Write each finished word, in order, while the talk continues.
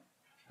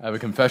I have a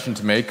confession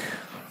to make.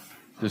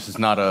 This is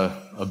not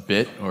a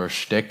bit or a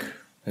shtick.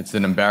 It's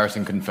an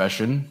embarrassing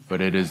confession,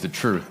 but it is the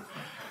truth.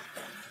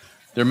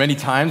 There are many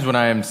times when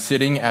I am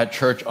sitting at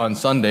church on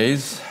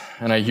Sundays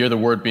and I hear the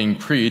word being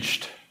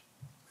preached,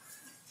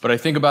 but I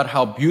think about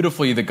how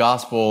beautifully the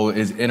gospel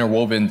is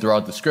interwoven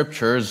throughout the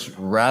scriptures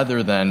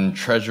rather than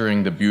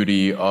treasuring the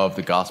beauty of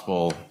the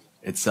gospel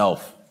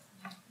itself.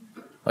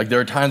 Like there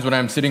are times when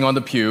I'm sitting on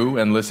the pew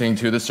and listening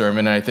to the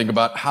sermon and I think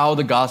about how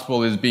the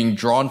gospel is being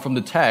drawn from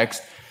the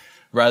text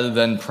rather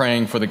than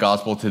praying for the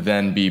gospel to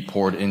then be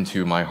poured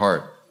into my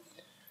heart.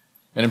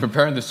 And in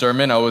preparing the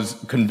sermon, I was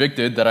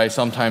convicted that I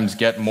sometimes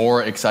get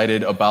more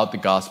excited about the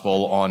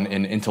gospel on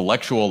an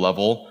intellectual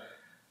level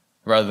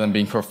rather than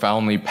being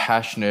profoundly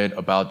passionate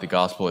about the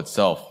gospel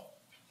itself.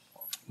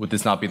 Would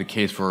this not be the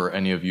case for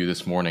any of you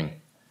this morning?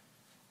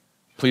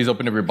 Please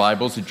open up your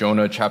Bibles to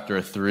Jonah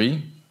chapter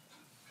 3.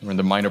 We're in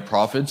the Minor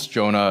Prophets,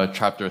 Jonah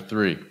chapter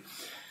 3.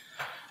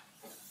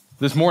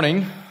 This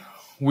morning,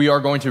 we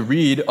are going to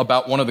read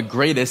about one of the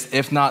greatest,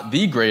 if not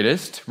the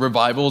greatest,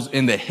 revivals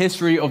in the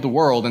history of the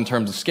world in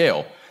terms of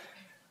scale.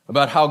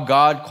 About how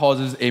God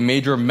causes a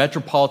major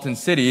metropolitan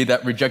city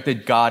that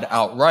rejected God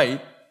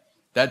outright,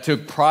 that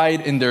took pride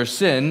in their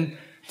sin,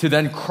 to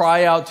then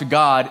cry out to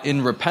God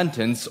in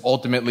repentance,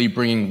 ultimately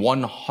bringing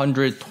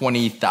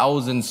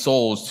 120,000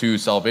 souls to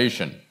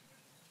salvation.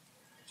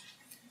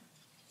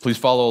 Please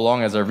follow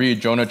along as I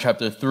read Jonah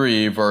chapter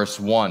 3, verse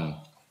 1.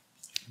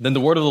 Then the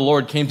word of the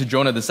Lord came to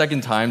Jonah the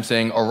second time,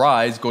 saying,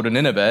 "Arise, go to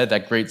Nineveh,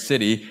 that great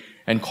city,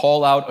 and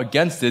call out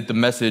against it the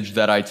message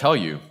that I tell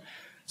you."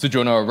 So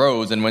Jonah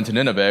arose and went to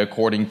Nineveh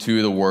according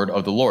to the word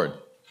of the Lord.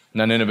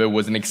 Now Nineveh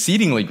was an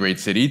exceedingly great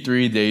city,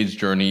 3 days'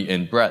 journey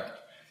in breadth.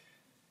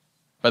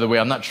 By the way,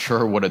 I'm not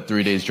sure what a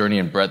 3 days' journey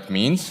in breadth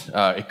means.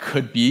 It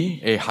could be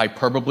a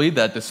hyperbole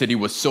that the city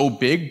was so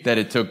big that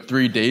it took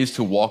 3 days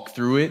to walk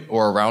through it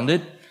or around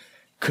it.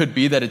 Could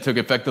be that it took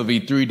effectively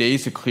 3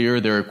 days to clear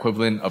their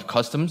equivalent of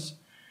customs.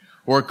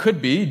 Or it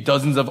could be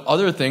dozens of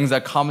other things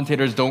that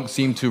commentators don't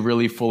seem to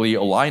really fully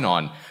align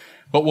on.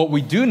 But what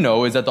we do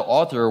know is that the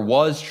author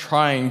was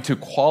trying to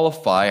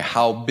qualify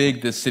how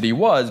big this city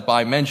was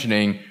by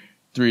mentioning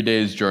 3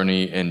 days'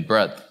 journey in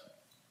breadth.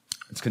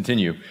 Let's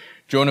continue.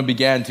 Jonah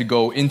began to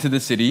go into the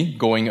city,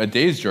 going a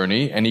day's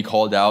journey, and he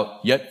called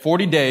out, "Yet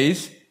 40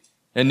 days,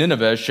 and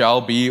Nineveh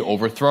shall be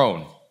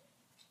overthrown."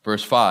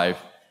 Verse 5.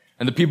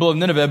 And the people of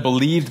Nineveh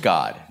believed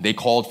God. They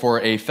called for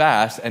a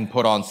fast and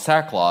put on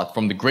sackcloth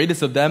from the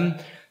greatest of them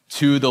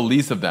to the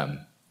least of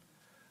them.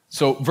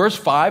 So verse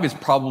 5 is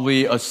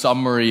probably a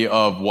summary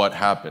of what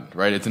happened,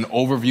 right? It's an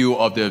overview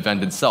of the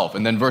event itself.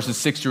 And then verses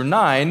 6 through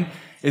 9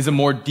 is a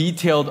more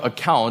detailed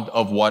account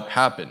of what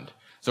happened.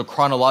 So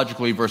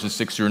chronologically, verses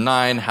 6 through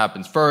 9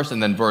 happens first,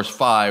 and then verse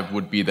 5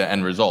 would be the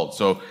end result.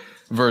 So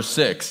verse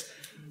 6,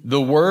 the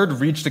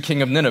word reached the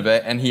king of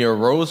Nineveh, and he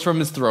arose from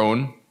his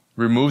throne,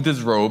 removed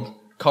his robe,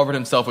 covered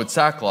himself with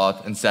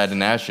sackcloth, and sat in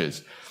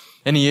ashes.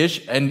 And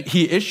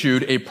he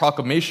issued a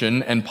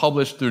proclamation and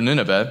published through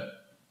Nineveh,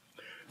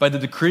 by the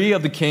decree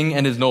of the king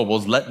and his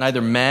nobles, let neither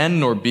man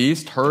nor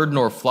beast, herd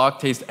nor flock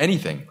taste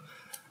anything.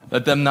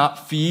 Let them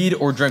not feed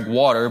or drink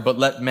water, but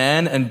let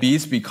man and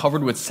beast be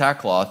covered with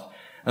sackcloth,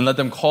 and let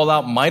them call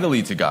out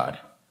mightily to God.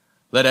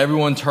 Let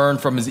everyone turn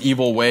from his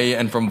evil way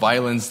and from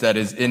violence that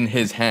is in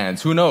his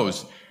hands. Who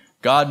knows?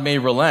 God may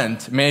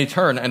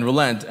turn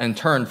and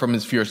turn from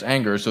his fierce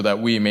anger so that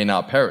we may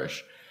not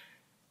perish.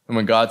 And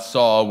when God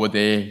saw what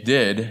they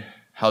did,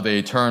 how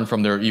they turned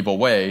from their evil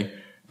way,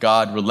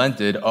 God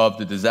relented of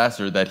the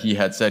disaster that he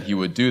had said he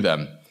would do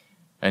them,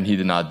 and he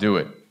did not do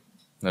it.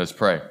 Let us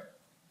pray.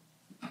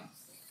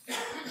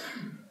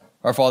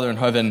 Our Father in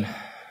heaven,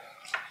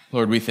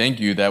 Lord, we thank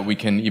you that we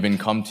can even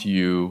come to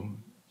you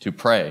to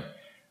pray.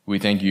 We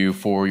thank you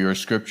for your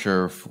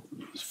scripture,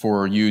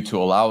 for you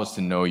to allow us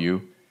to know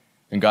you.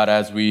 And God,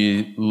 as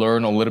we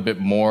learn a little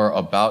bit more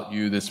about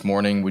you this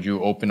morning, would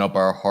you open up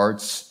our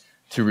hearts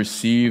to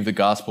receive the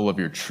gospel of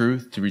your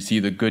truth, to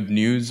receive the good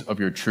news of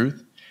your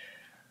truth?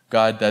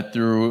 God, that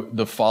through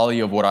the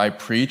folly of what I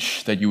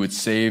preach, that you would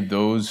save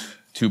those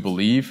to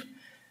believe.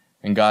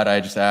 And God, I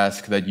just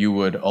ask that you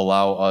would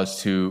allow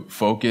us to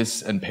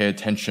focus and pay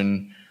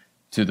attention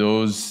to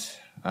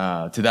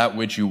to that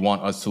which you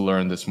want us to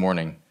learn this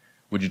morning.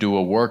 Would you do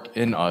a work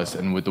in us,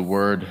 and would the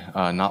word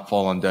not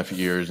fall on deaf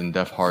ears and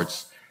deaf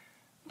hearts,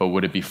 but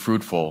would it be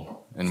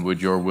fruitful, and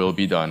would your will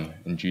be done?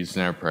 In Jesus'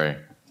 name I pray.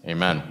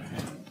 Amen.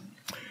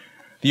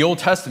 The Old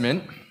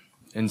Testament,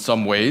 in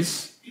some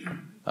ways,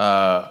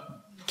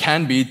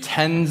 can be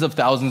tens of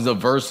thousands of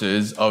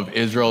verses of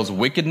Israel's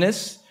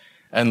wickedness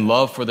and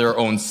love for their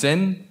own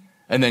sin,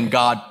 and then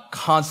God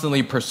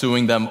constantly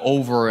pursuing them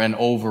over and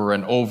over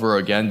and over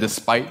again,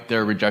 despite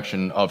their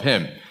rejection of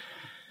him.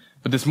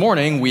 But this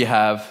morning, we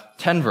have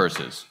 10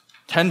 verses.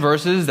 10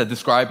 verses that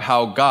describe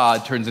how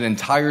God turns an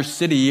entire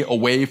city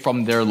away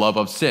from their love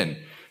of sin.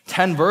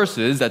 10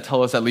 verses that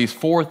tell us at least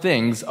 4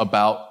 things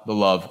about the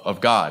love of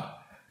God.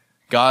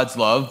 God's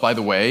love, by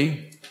the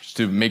way, just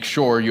to make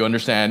sure you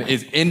understand,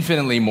 is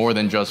infinitely more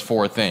than just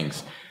 4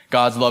 things.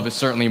 God's love is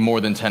certainly more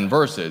than 10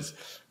 verses.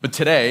 But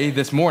today,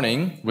 this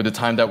morning, with the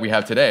time that we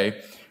have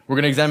today, we're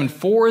going to examine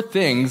 4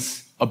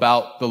 things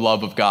about the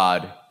love of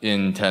God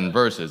in 10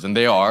 verses. And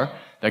they are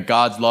that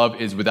God's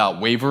love is without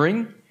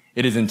wavering,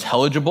 it is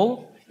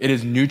intelligible, it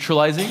is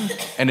neutralizing,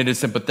 and it is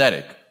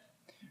sympathetic.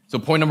 So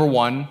point number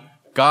 1,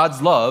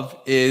 God's love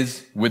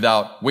is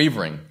without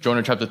wavering.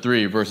 Jonah chapter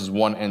 3, verses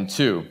 1 and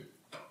 2.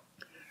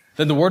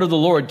 Then the word of the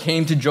Lord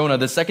came to Jonah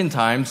the second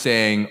time,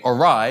 saying,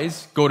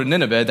 "Arise, go to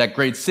Nineveh, that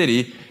great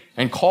city,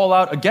 and call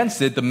out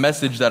against it the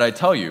message that I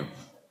tell you."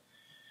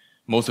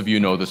 Most of you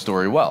know the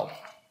story well.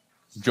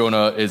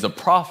 Jonah is a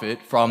prophet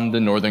from the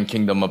northern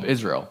kingdom of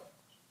Israel.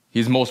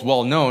 He's most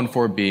well known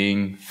for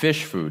being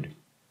fish food.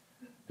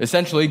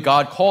 Essentially,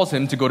 God calls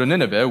him to go to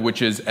Nineveh,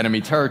 which is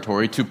enemy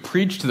territory, to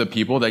preach to the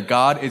people that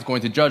God is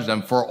going to judge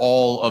them for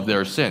all of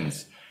their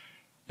sins.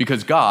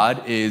 Because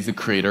God is the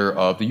creator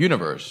of the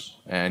universe,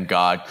 and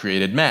God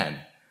created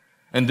man.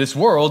 And this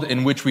world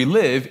in which we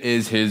live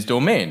is his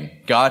domain.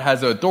 God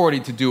has the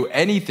authority to do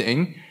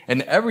anything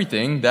and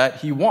everything that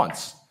he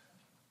wants.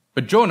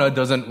 But Jonah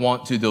doesn't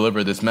want to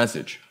deliver this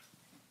message.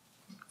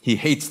 He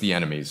hates the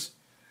enemies.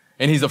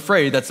 And he's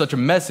afraid that such a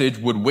message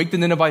would wake the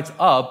Ninevites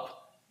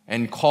up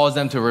and cause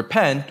them to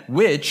repent,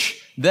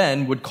 which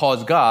then would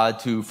cause God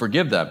to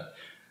forgive them.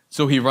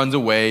 So he runs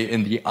away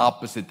in the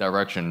opposite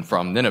direction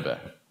from Nineveh.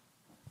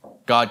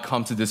 God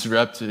comes to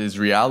disrupt his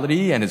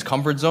reality and his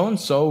comfort zone,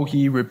 so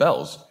he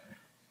rebels.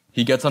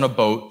 He gets on a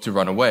boat to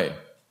run away.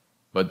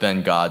 But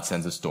then God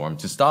sends a storm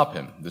to stop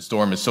him. The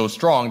storm is so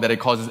strong that it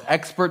causes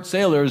expert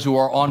sailors who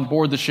are on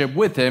board the ship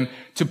with him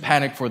to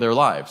panic for their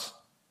lives.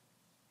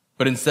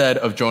 But instead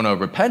of Jonah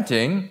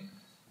repenting,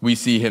 we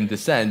see him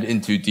descend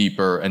into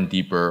deeper and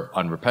deeper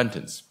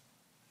unrepentance.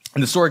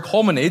 And the story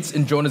culminates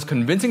in Jonah's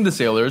convincing the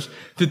sailors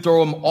to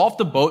throw him off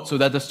the boat so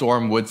that the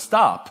storm would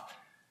stop.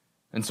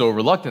 And so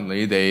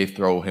reluctantly, they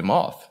throw him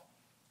off.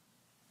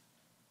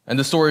 And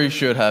the story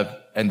should have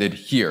ended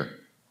here,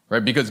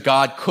 right? Because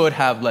God could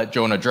have let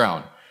Jonah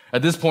drown.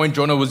 At this point,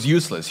 Jonah was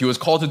useless. He was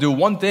called to do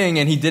one thing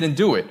and he didn't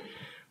do it.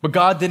 But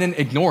God didn't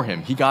ignore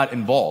him. He got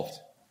involved.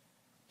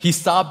 He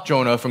stopped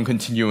Jonah from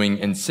continuing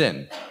in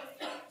sin.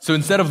 So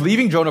instead of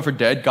leaving Jonah for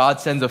dead, God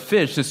sends a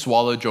fish to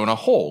swallow Jonah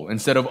whole.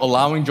 Instead of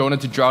allowing Jonah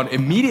to drown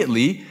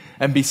immediately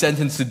and be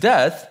sentenced to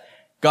death,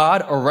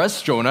 God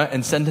arrests Jonah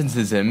and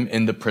sentences him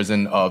in the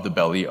prison of the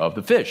belly of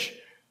the fish.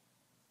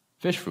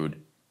 Fish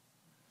food.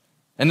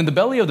 And in the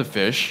belly of the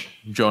fish,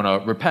 Jonah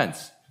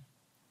repents.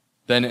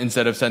 Then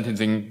instead of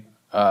sentencing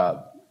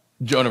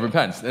Jonah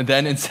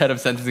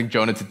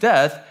to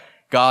death,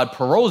 God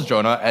paroles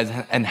Jonah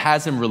and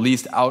has him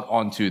released out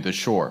onto the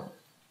shore.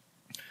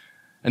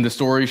 And the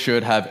story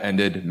should have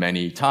ended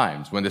many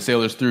times. When the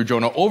sailors threw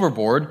Jonah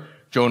overboard,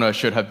 Jonah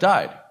should have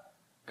died.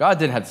 God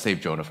didn't have to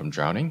save Jonah from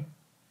drowning.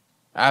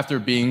 After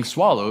being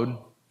swallowed,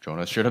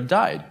 Jonah should have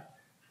died.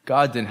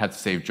 God didn't have to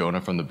save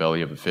Jonah from the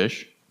belly of a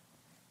fish.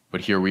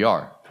 But here we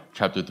are,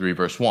 chapter 3,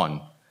 verse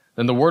 1.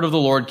 Then the word of the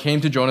Lord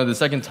came to Jonah the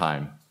second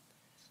time.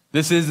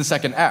 This is the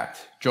second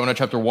act, Jonah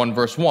chapter 1,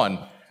 verse 1.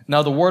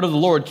 Now the word of the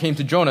Lord came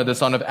to Jonah, the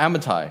son of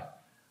Amittai.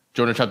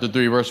 Jonah chapter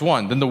 3, verse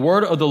 1. Then the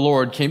word of the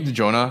Lord came to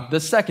Jonah the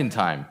second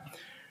time.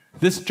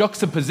 This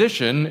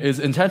juxtaposition is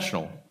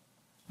intentional.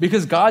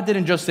 Because God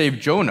didn't just save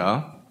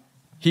Jonah,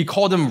 he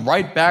called him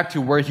right back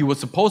to where he was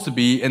supposed to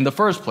be in the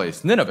first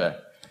place,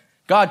 Nineveh.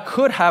 God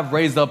could have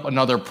raised up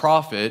another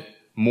prophet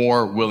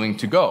more willing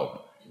to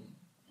go.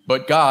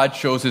 But God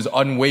shows his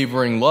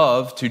unwavering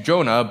love to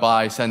Jonah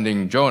by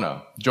sending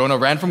Jonah. Jonah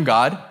ran from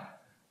God.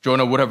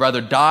 Jonah would have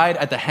rather died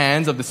at the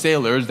hands of the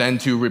sailors than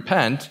to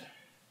repent.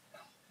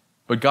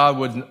 But God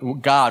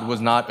was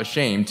not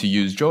ashamed to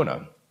use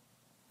Jonah.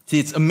 See,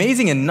 it's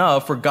amazing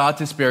enough for God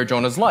to spare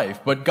Jonah's life,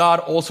 but God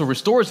also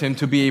restores him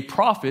to be a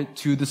prophet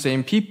to the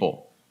same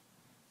people.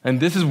 And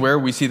this is where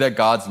we see that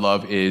God's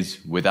love is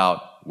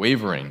without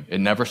wavering. It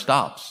never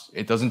stops.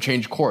 It doesn't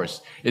change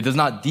course. It does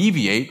not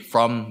deviate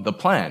from the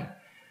plan.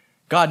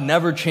 God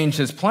never changed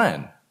his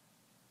plan.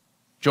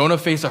 Jonah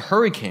faced a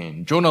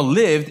hurricane. Jonah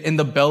lived in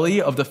the belly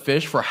of the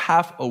fish for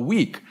half a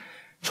week.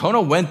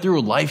 Jonah went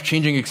through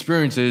life-changing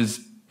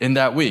experiences in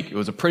that week. It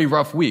was a pretty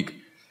rough week.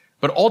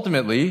 But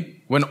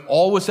ultimately, when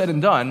all was said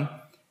and done,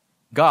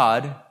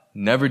 God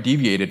never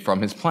deviated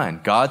from his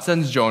plan. God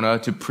sends Jonah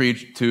to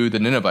preach to the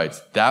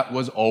Ninevites. That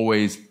was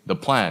always the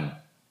plan.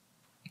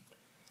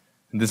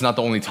 And this is not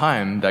the only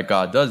time that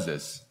God does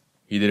this.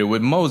 He did it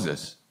with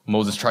Moses.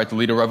 Moses tried to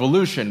lead a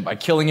revolution by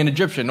killing an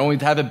Egyptian, only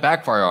to have it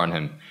backfire on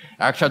him.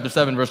 Acts chapter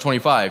 7, verse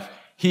 25.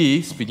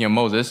 He, speaking of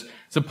Moses,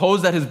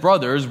 supposed that his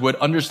brothers would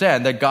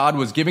understand that God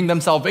was giving them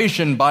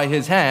salvation by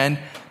his hand,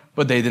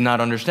 but they did not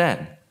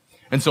understand.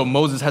 And so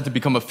Moses had to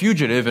become a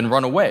fugitive and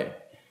run away.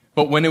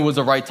 But when it was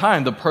the right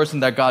time, the person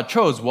that God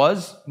chose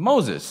was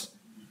Moses.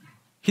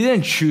 He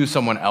didn't choose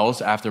someone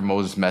else after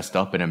Moses messed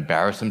up and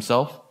embarrassed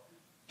himself.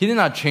 He did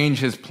not change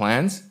his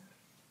plans.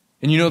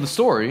 And you know the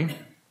story.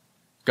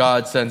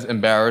 God sends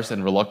embarrassed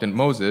and reluctant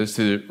Moses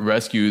to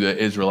rescue the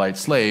Israelite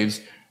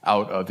slaves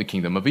out of the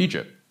kingdom of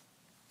Egypt.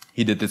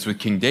 He did this with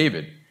King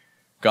David.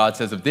 God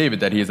says of David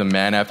that he is a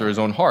man after his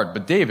own heart.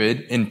 But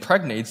David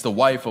impregnates the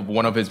wife of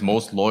one of his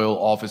most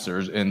loyal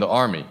officers in the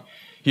army.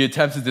 He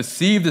attempts to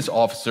deceive this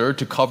officer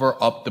to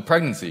cover up the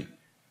pregnancy.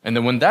 And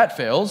then when that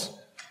fails,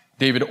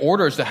 David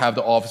orders to have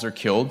the officer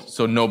killed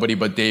so nobody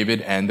but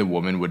David and the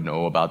woman would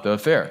know about the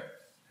affair.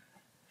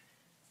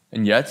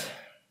 And yet,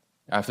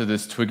 after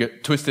this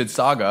twisted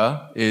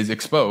saga is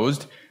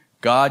exposed,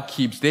 God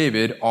keeps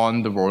David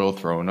on the royal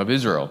throne of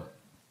Israel.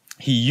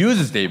 He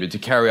uses David to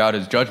carry out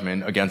his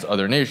judgment against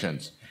other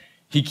nations.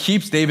 He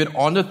keeps David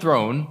on the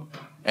throne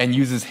and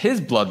uses his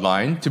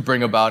bloodline to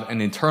bring about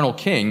an eternal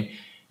king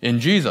in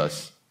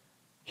Jesus.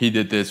 He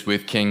did this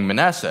with King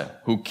Manasseh,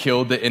 who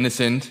killed the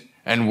innocent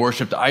and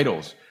worshipped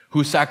idols,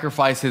 who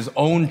sacrificed his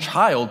own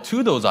child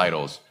to those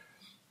idols.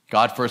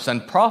 God first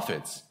sent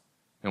prophets,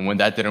 and when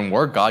that didn't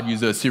work, God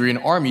used the Assyrian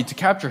army to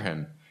capture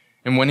him.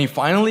 And when he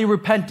finally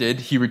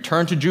repented, he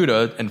returned to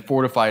Judah and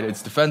fortified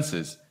its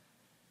defenses.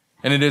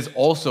 And it is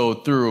also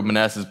through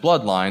Manasseh's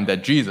bloodline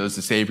that Jesus,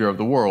 the Savior of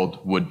the world,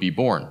 would be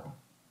born.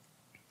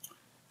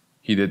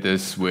 He did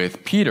this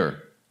with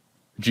Peter.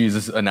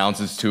 Jesus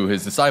announces to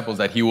his disciples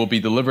that he will be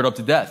delivered up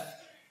to death.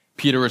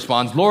 Peter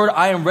responds, "Lord,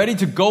 I am ready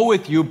to go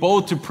with you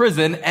both to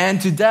prison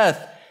and to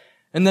death."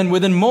 And then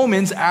within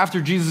moments after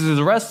Jesus is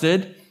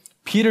arrested,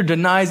 Peter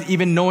denies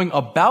even knowing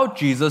about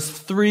Jesus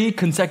 3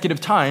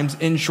 consecutive times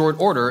in short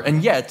order.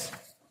 And yet,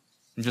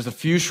 in just a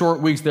few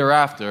short weeks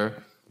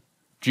thereafter,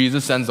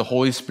 Jesus sends the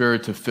Holy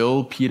Spirit to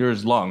fill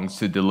Peter's lungs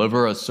to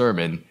deliver a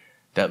sermon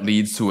that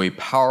leads to a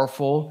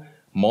powerful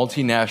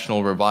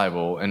multinational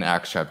revival in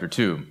Acts chapter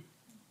 2.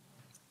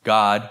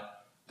 God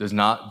does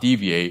not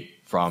deviate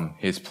from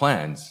his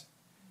plans.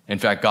 In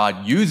fact,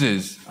 God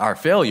uses our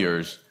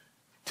failures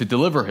to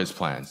deliver his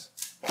plans,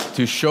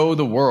 to show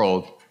the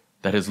world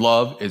that his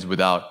love is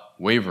without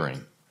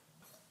wavering.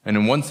 And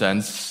in one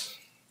sense,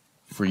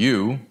 for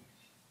you,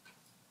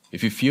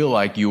 if you feel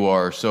like you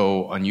are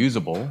so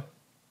unusable,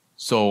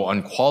 so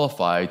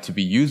unqualified to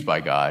be used by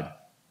God,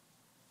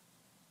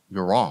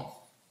 you're wrong.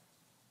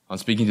 I'm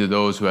speaking to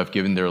those who have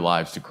given their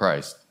lives to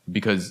Christ,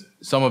 because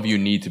some of you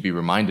need to be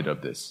reminded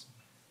of this.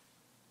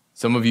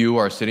 Some of you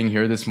are sitting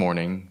here this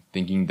morning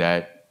thinking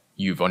that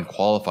you've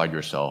unqualified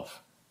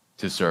yourself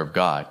to serve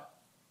God.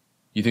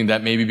 You think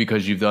that maybe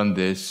because you've done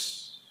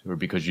this or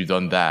because you've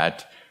done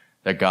that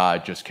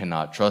God just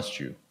cannot trust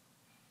you.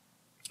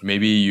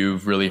 Maybe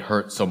you've really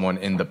hurt someone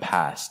in the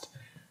past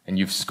and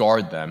you've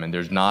scarred them and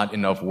there's not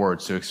enough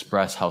words to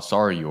express how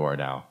sorry you are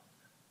now.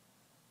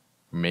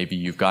 Maybe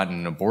you've gotten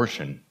an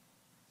abortion.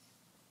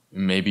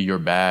 Maybe you're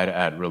bad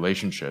at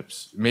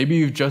relationships. Maybe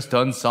you've just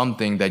done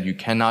something that you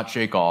cannot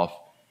shake off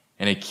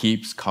and it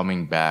keeps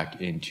coming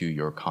back into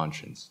your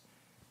conscience,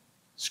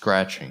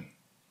 scratching,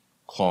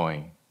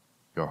 clawing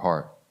your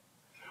heart.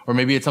 Or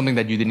maybe it's something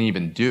that you didn't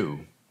even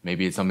do.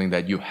 Maybe it's something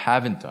that you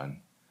haven't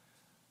done,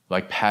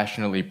 like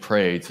passionately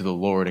pray to the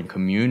Lord and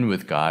commune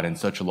with God in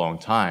such a long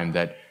time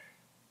that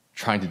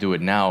trying to do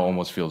it now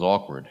almost feels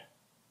awkward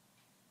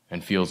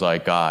and feels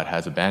like God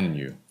has abandoned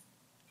you.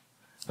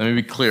 Let me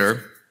be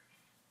clear.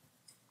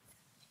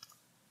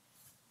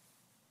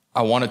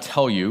 I want to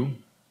tell you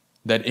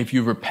that if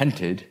you've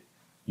repented,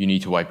 you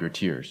need to wipe your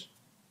tears.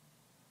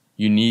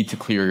 You need to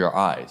clear your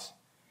eyes.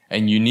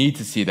 And you need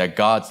to see that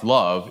God's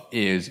love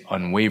is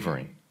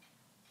unwavering.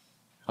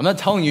 I'm not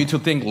telling you to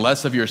think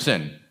less of your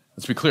sin.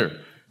 Let's be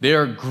clear. They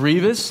are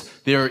grievous,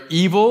 they are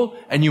evil,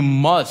 and you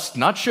must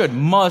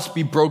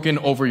be broken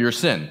over your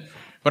sin.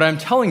 But I'm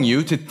telling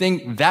you to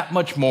think that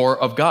much more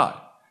of God.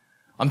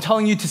 I'm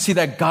telling you to see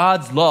that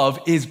God's love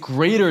is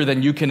greater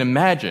than you can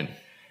imagine.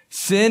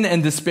 Sin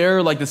and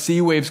despair like the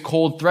sea waves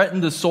cold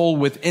threaten the soul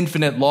with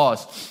infinite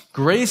loss.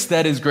 Grace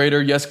that is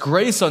greater, yes,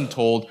 grace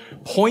untold,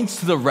 points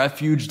to the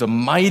refuge, the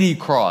mighty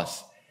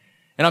cross.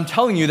 And I'm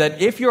telling you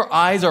that if your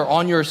eyes are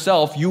on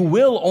yourself, you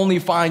will only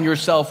find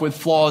yourself with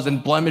flaws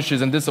and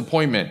blemishes and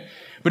disappointment.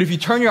 But if you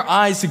turn your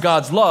eyes to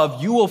God's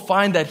love, you will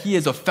find that he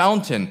is a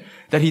fountain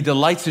that he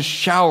delights to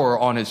shower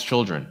on his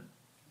children.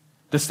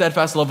 The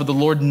steadfast love of the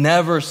Lord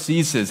never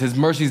ceases. His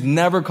mercies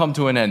never come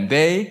to an end.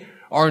 They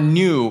are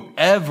new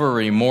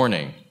every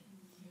morning.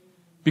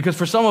 Because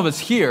for some of us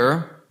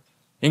here,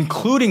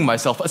 including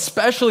myself,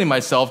 especially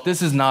myself,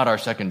 this is not our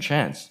second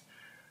chance.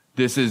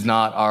 This is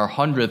not our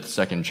 100th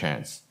second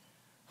chance.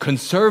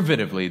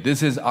 Conservatively,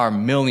 this is our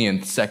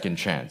 1,000,000th second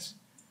chance.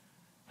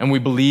 And we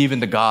believe in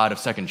the God of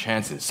second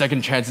chances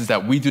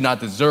that we do not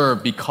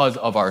deserve because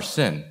of our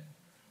sin.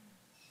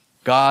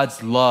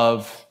 God's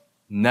love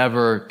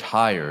never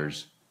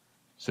tires,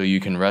 so you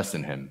can rest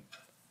in him.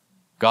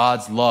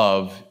 God's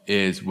love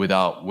is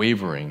without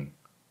wavering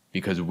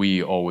because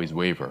we always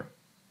waver.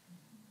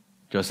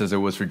 Just as it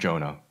was for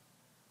Jonah,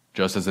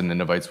 just as the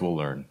Ninevites will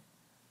learn,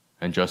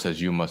 and just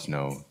as you must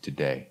know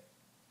today.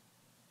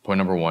 Point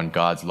number 1,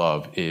 God's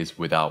love is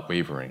without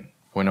wavering.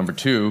 Point number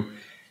 2,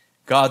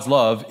 God's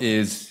love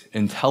is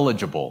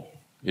intelligible.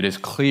 It is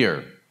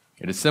clear.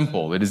 It is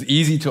simple. It is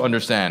easy to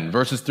understand.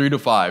 Verses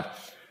 3-5.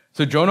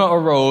 So Jonah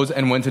arose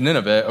and went to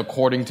Nineveh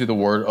according to the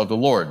word of the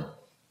Lord.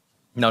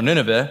 Now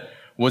Nineveh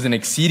was an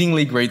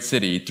exceedingly great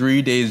city,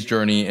 3 days'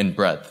 journey in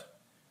breadth.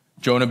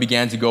 Jonah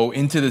began to go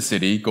into the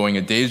city, going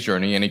a day's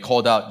journey, and he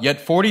called out, "Yet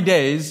 40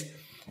 days,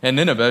 and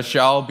Nineveh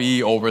shall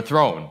be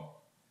overthrown."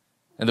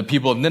 And the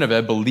people of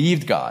Nineveh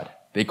believed God.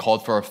 They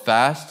called for a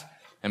fast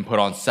and put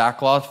on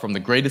sackcloth from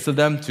the greatest of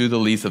them to the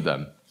least of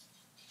them.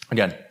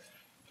 Again,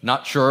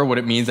 not sure what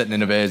it means that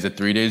Nineveh is a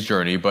 3 days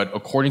journey, but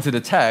according to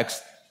the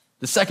text,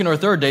 the second or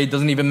third day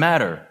doesn't even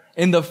matter.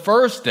 In the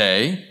first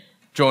day,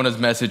 Jonah's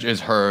message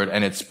is heard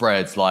and it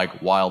spreads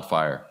like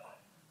wildfire.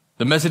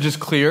 The message is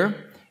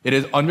clear, it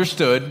is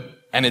understood,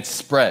 and it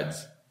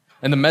spreads.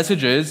 And the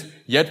message is,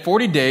 "Yet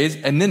 40 days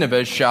and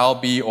Nineveh shall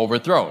be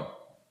overthrown."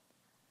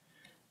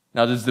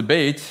 Now there's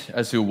debate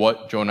as to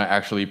what Jonah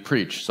actually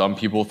preached. Some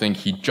people think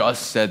he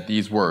just said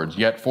these words,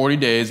 "Yet 40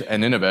 days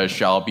and Nineveh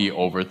shall be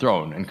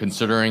overthrown." And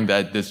considering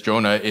that this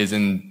Jonah is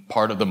in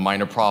part of the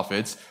minor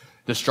prophets,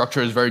 the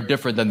structure is very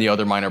different than the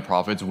other minor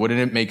prophets. Wouldn't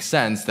it make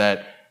sense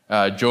that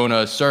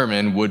Jonah's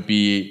sermon would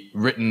be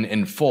written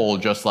in full,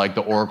 just like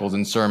the oracles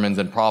and sermons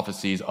and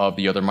prophecies of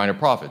the other minor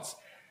prophets?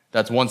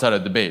 That's one side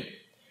of the debate.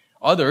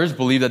 Others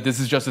believe that this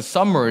is just a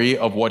summary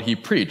of what he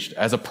preached.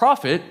 As a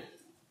prophet,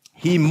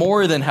 he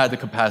more than had the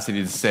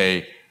capacity to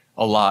say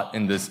a lot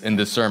in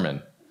this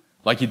sermon.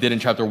 Like he did in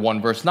chapter 1,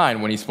 verse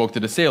 9, when he spoke to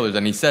the sailors,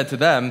 and he said to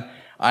them,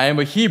 "I am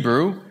a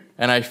Hebrew,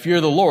 and I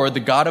fear the Lord, the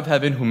God of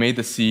heaven, who made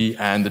the sea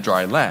and the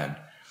dry land."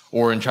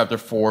 Or in chapter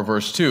 4,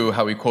 verse 2,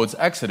 how he quotes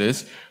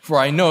Exodus, "For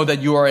I know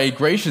that you are a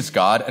gracious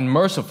God and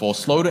merciful,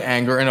 slow to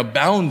anger, and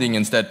abounding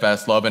in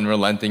steadfast love and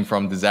relenting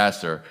from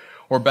disaster."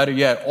 Or better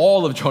yet,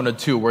 all of Jonah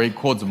 2, where he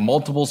quotes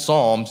multiple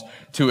psalms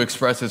to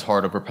express his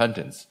heart of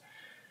repentance.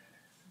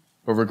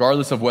 But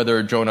regardless of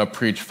whether Jonah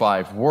preached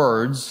 5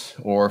 words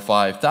or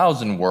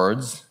 5,000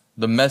 words,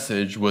 the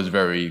message was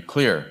very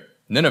clear.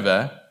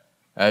 Nineveh,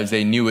 as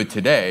they knew it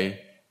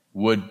today,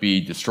 would be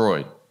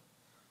destroyed.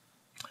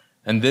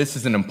 And this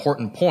is an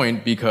important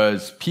point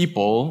because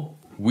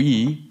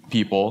we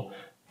people,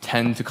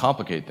 tend to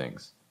complicate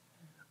things.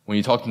 When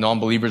you talk to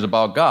non-believers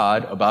about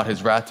God, about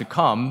his wrath to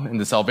come and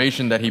the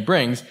salvation that he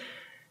brings,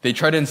 they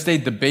try to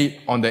instate debate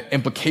on the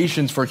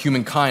implications for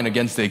humankind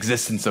against the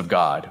existence of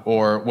God,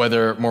 or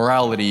whether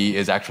morality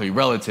is actually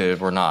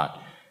relative or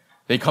not.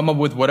 They come up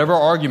with whatever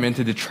argument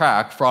to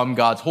detract from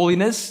God's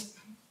holiness,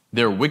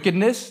 their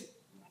wickedness,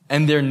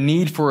 and their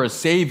need for a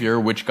savior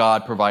which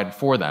God provided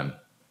for them.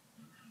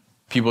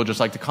 People just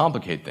like to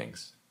complicate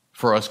things.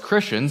 For us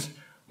Christians,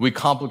 we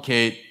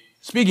complicate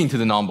speaking to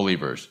the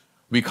non-believers.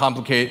 We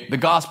complicate the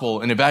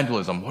gospel and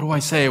evangelism. What do I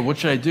say? What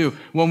should I do?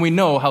 When we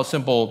know how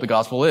simple the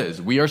gospel is.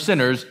 We are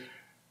sinners.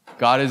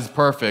 God is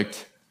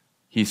perfect.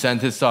 He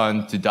sent his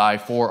son to die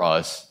for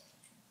us,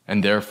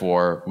 and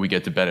therefore we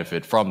get to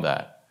benefit from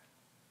that.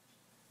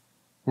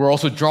 We're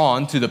also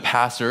drawn to the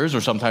pastors, or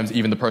sometimes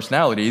even the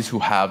personalities, who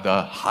have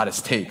the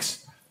hottest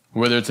takes.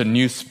 Whether it's a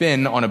new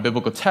spin on a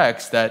biblical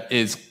text that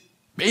is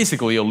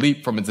basically a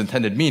leap from its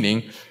intended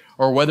meaning,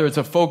 or whether it's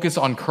a focus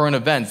on current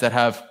events that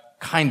have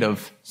kind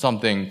of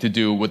something to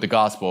do with the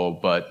gospel,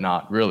 but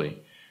not really.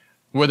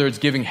 Whether it's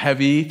giving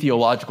heavy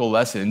theological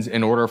lessons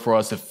in order for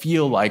us to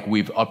feel like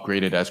we've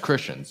upgraded as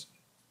Christians,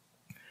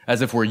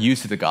 as if we're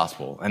used to the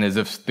gospel, and as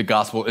if the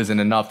gospel isn't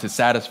enough to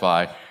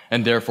satisfy,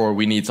 and therefore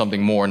we need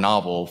something more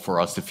novel for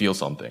us to feel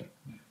something.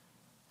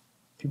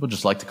 People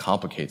just like to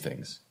complicate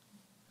things.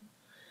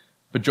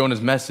 But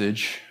Jonah's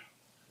message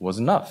was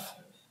enough,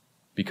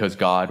 because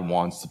God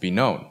wants to be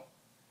known.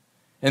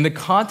 In the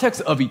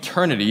context of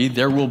eternity,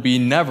 there will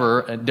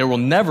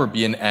never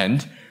be an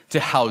end to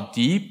how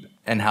deep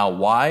and how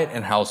wide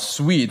and how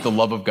sweet the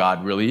love of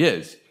God really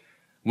is.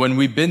 When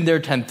we've been there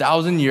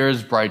 10,000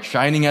 years, bright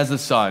shining as the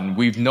sun,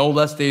 we've no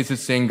less days to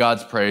sing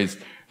God's praise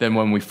than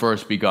when we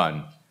first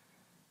begun.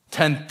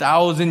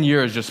 10,000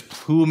 years just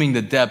pluming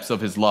the depths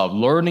of his love,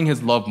 learning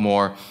his love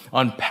more,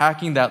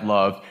 unpacking that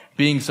love,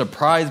 being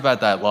surprised by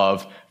that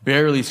love,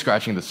 barely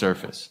scratching the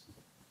surface.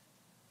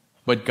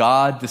 But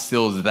God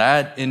distills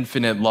that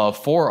infinite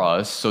love for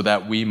us so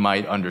that we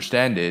might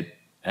understand it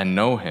and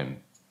know him.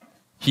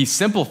 He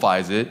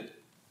simplifies it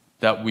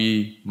that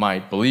we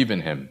might believe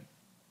in him.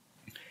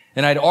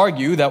 And I'd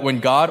argue that when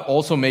God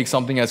also makes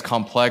something as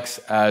complex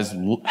as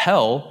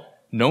hell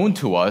known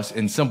to us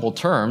in simple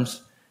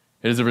terms,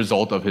 it is a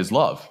result of his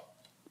love.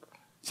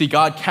 See,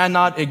 God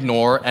cannot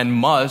ignore and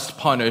must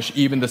punish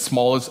even the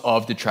smallest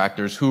of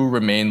detractors who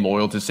remain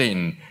loyal to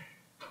Satan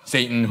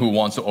who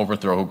wants to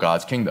overthrow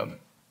God's kingdom.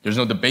 There's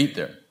no debate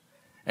there.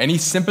 Any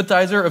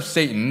sympathizer of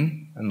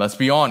Satan, and let's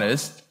be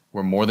honest,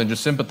 we're more than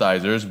just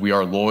sympathizers, we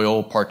are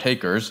loyal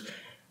partakers,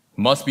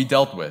 must be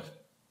dealt with.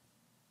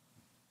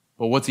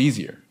 But what's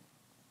easier?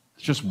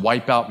 To just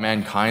wipe out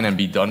mankind and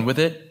be done with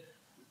it?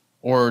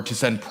 Or to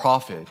send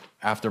prophet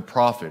after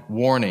prophet,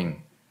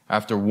 warning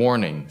after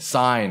warning,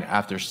 sign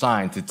after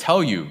sign, to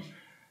tell you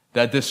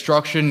that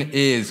destruction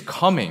is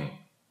coming.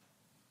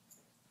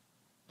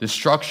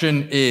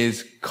 Destruction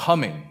is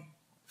coming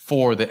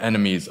for the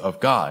enemies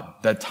of God.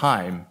 That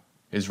time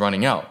is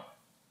running out.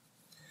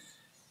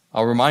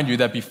 I'll remind you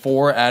that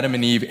before Adam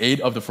and Eve ate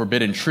of the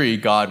forbidden tree,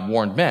 God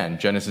warned man,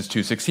 Genesis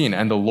 2:16.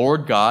 And the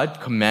Lord God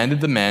commanded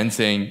the man,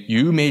 saying,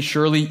 "You may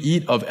surely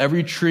eat of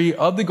every tree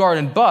of the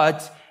garden,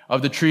 but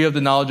of the tree of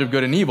the knowledge of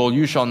good and evil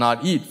you shall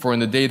not eat, for in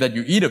the day that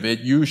you eat of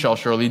it, you shall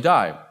surely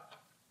die."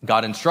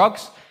 God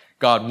instructs,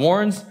 God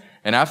warns,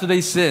 and after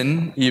they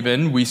sin,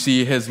 even, we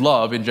see his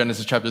love in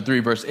Genesis chapter 3,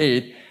 verse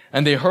 8.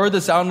 And they heard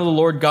the sound of the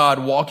Lord God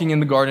walking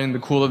in the garden in the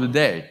cool of the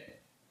day.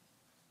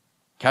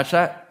 Catch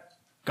that?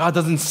 God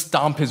doesn't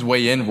stomp his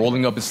way in,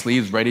 rolling up his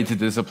sleeves, ready to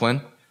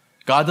discipline.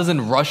 God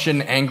doesn't rush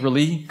in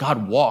angrily.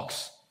 God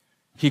walks.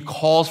 He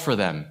calls for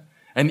them.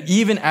 And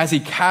even as he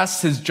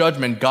casts his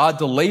judgment, God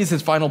delays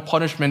his final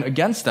punishment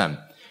against them.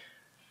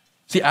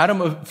 See,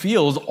 Adam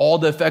feels all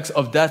the effects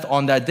of death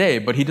on that day,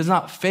 but he does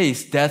not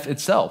face death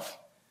itself.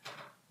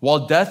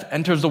 While death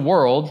enters the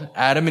world,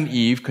 Adam and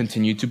Eve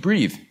continue to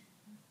breathe.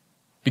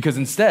 Because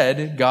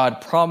instead, God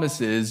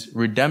promises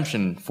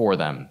redemption for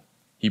them.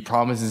 He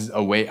promises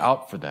a way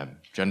out for them.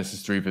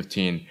 Genesis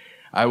 3:15,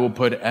 "I will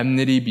put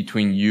enmity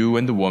between you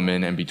and the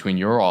woman, and between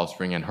your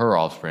offspring and her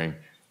offspring.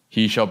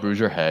 He shall bruise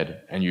your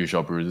head, and you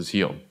shall bruise his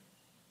heel."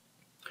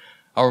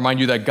 I'll remind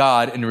you that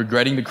God, in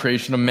regretting the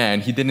creation of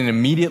man, he didn't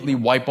immediately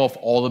wipe off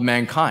all of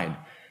mankind.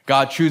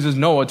 God chooses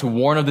Noah to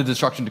warn of the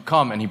destruction to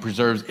come, and he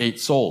preserves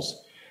 8 souls.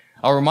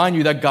 I'll remind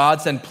you that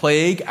God sent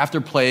plague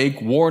after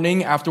plague,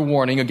 warning after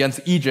warning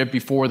against Egypt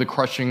before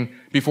crushing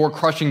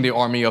the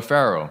army of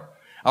Pharaoh.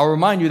 I'll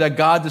remind you that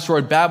God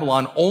destroyed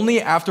Babylon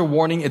only after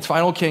warning its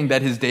final king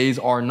that his days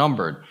are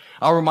numbered.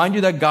 I'll remind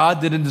you that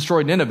God didn't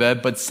destroy Nineveh,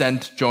 but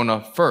sent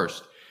Jonah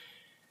first.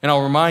 And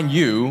I'll remind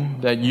you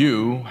that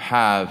you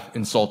have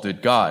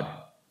insulted God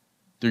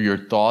through your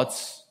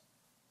thoughts,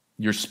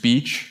 your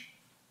speech,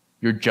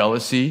 your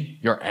jealousy,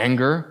 your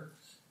anger.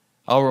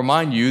 I'll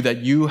remind you that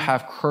you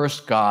have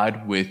cursed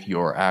God with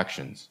your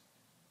actions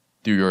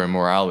through your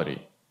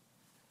immorality.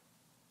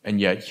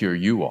 And yet here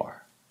you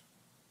are,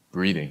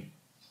 breathing,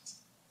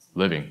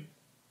 living.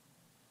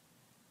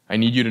 I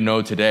need you to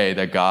know today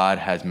that God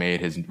has made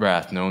his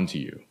wrath known to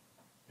you.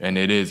 And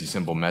it is a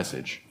simple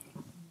message.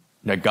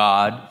 That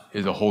God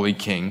is a holy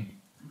king,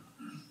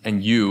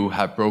 and you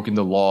have broken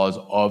the laws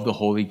of the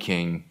holy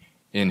king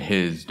in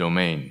his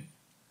domain.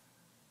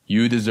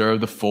 You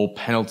deserve the full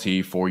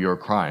penalty for your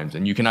crimes,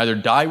 and you can either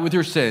die with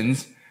your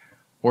sins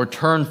or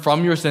turn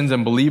from your sins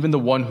and believe in the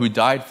one who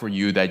died for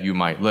you that you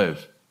might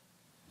live.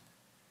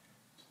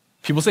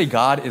 People say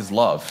God is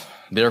love.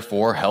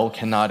 Therefore, hell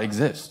cannot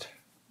exist.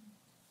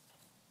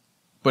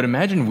 But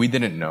imagine we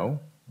didn't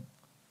know.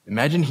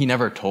 Imagine he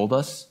never told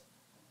us.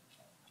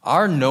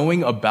 Our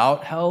knowing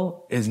about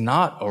hell is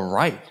not a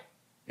right.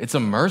 It's a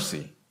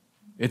mercy.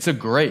 It's a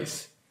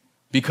grace.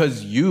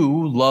 Because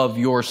you love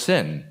your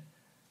sin.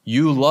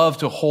 You love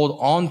to hold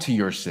on to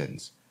your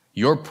sins,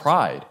 your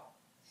pride.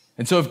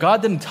 And so if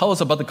God didn't tell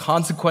us about the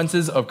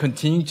consequences of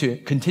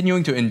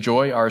continuing to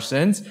enjoy our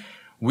sins,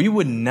 we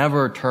would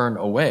never turn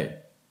away.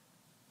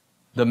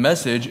 The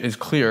message is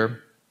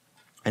clear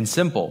and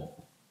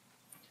simple.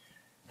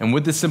 And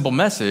with this simple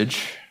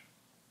message,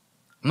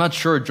 I'm not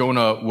sure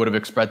Jonah would have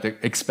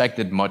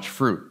expected much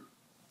fruit.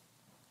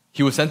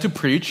 He was sent to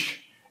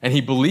preach, and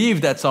he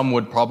believed that some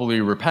would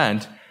probably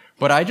repent,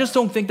 but I just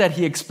don't think that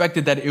he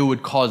expected that it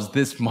would cause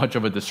this much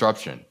of a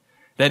disruption,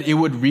 that it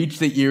would reach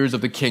the ears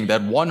of the king,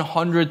 that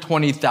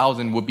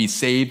 120,000 would be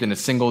saved in a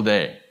single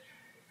day.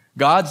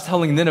 God's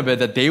telling Nineveh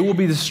that they will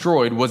be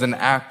destroyed was an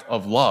act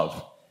of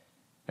love.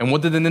 And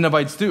what did the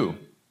Ninevites do?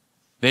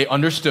 They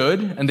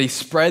understood and they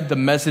spread the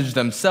message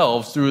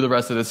themselves through the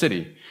rest of the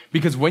city.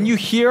 Because when you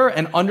hear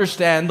and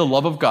understand the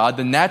love of God,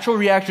 the natural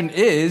reaction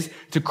is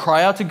to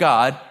cry out to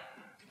God,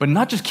 but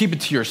not just keep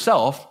it to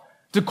yourself,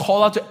 to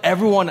call out to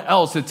everyone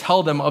else to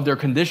tell them of their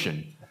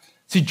condition.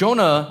 See,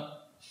 Jonah,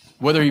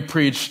 whether he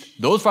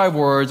preached those 5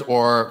 words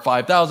or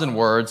 5,000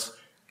 words,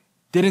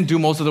 didn't do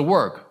most of the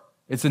work.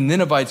 It's the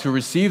Ninevites who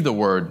received the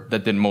word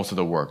that did most of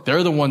the work.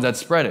 They're the ones that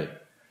spread it.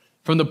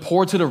 From the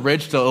poor to the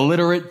rich, the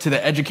illiterate to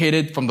the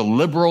educated, from the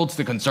liberal to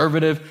the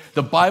conservative,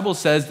 the Bible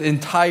says the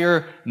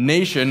entire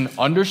nation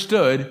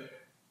understood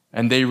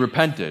and they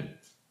repented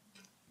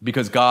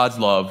because God's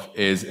love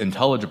is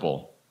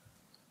intelligible.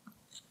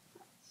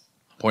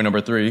 Point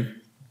number 3,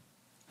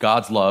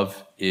 God's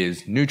love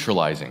is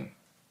neutralizing.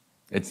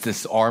 It's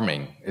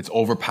disarming. It's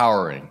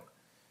overpowering.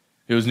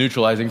 It was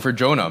neutralizing for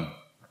Jonah.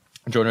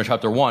 Jonah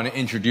chapter 1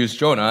 introduced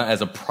Jonah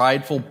as a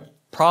prideful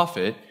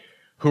prophet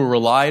who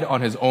relied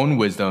on his own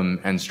wisdom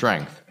and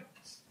strength.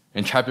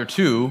 And chapter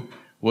 2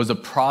 was a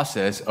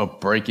process of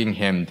breaking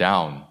him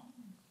down.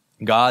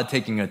 God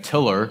taking a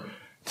tiller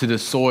to the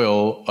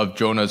soil of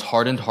Jonah's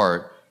hardened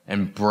heart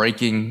and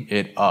breaking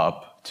it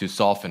up to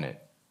soften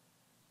it.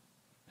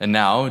 And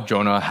now,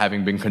 Jonah,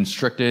 having been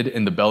constricted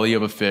in the belly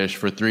of a fish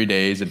for 3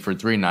 days and for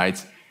 3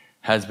 nights,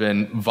 has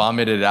been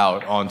vomited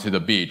out onto the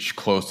beach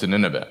close to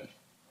Nineveh.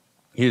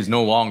 He is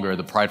no longer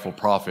the prideful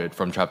prophet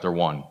from chapter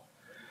 1.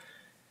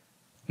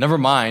 Never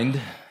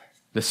mind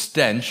the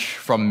stench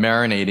from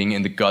marinating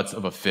in the guts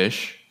of a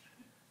fish.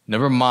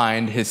 Never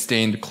mind his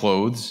stained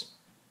clothes.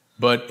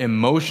 But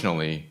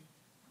emotionally,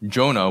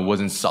 Jonah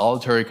was in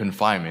solitary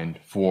confinement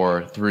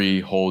for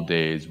 3 whole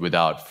days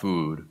without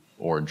food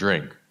or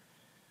drink.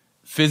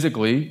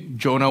 Physically,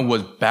 Jonah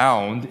was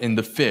bound in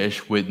the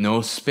fish with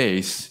no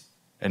space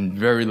and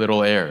very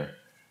little air.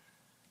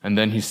 And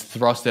then he's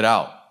thrusted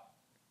out.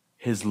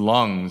 His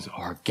lungs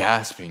are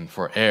gasping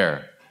for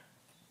air.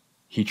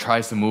 He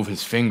tries to move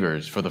his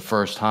fingers for the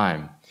first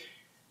time,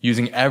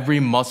 using every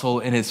muscle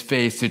in his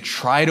face to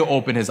try to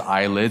open his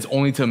eyelids,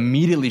 only to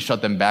immediately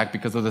shut them back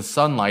because of the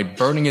sunlight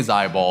burning his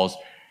eyeballs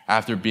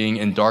after being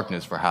in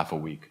darkness for half a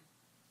week.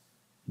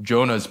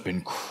 Jonah's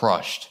been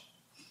crushed,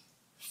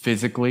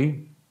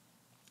 physically,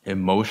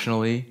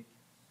 emotionally,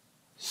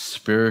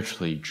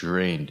 spiritually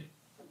drained.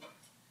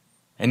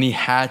 And he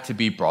had to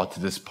be brought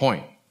to this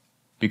point,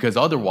 because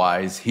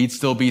otherwise he'd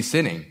still be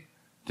sinning.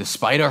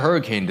 Despite a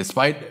hurricane,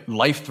 despite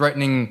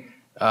life-threatening,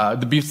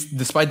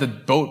 despite the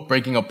boat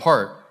breaking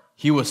apart,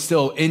 he was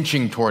still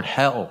inching toward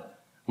hell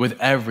with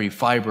every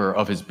fiber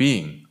of his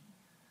being.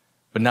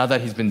 But now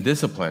that he's been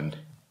disciplined,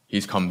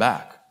 he's come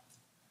back.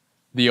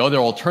 The other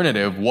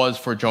alternative was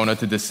for Jonah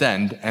to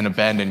descend and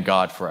abandon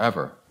God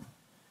forever.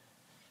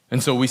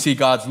 And so we see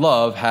God's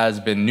love has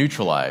been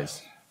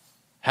neutralized,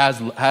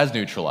 has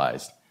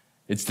neutralized.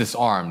 It's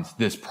disarmed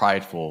this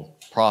prideful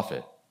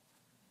prophet.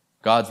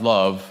 God's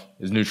love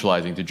is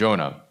neutralizing to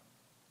Jonah.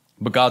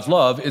 But God's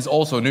love is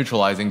also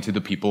neutralizing to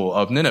the people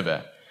of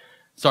Nineveh.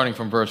 Starting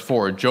from verse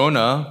 4,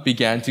 Jonah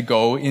began to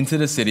go into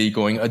the city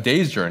going a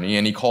day's journey,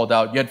 and he called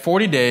out, "Yet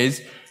 40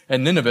 days,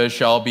 and Nineveh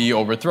shall be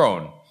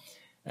overthrown."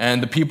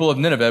 And the people of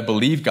Nineveh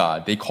believed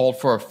God. They called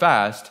for a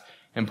fast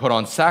and put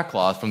on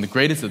sackcloth from the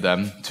greatest of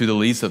them to the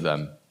least of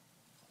them.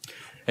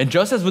 And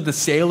just as with the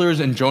sailors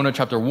in Jonah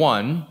chapter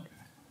 1,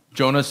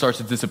 Jonah starts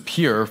to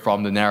disappear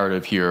from the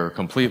narrative here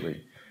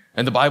completely.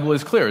 And the Bible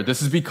is clear.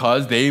 This is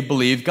because they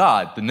believed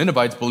God. The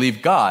Ninevites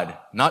believed God,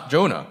 not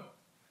Jonah.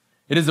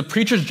 It is the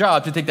preacher's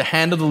job to take the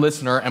hand of the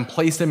listener and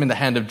place them in the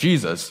hand of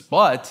Jesus.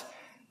 But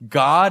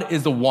God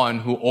is the one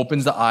who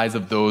opens the eyes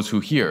of those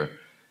who hear.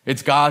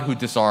 It's God who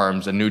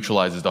disarms and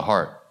neutralizes the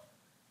heart.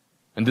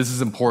 And this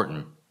is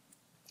important,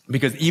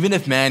 because even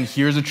if man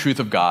hears the truth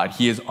of God,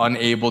 he is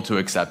unable to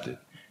accept it.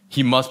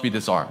 He must be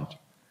disarmed.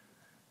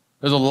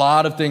 There's a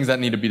lot of things that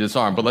need to be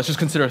disarmed, but let's just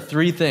consider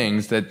 3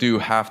 things that do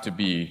have to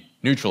be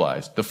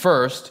neutralized. The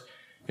first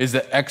is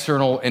the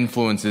external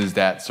influences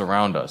that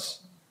surround us.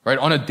 Right?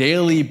 On a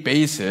daily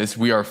basis,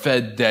 we are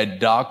fed dead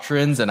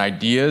doctrines and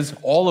ideas,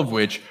 all of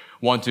which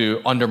want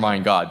to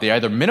undermine God. They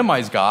either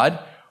minimize God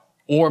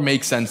or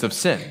make sense of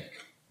sin.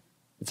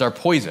 It's our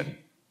poison.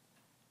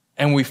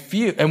 And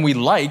we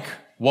like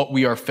what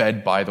we are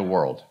fed by the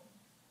world.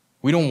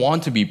 We don't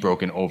want to be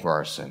broken over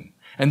our sin.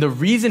 And the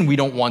reason we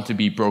don't want to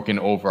be broken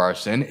over our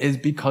sin is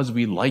because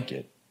we like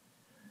it.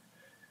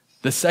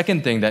 The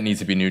second thing that needs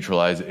to be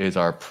neutralized is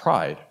our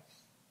pride.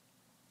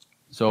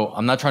 So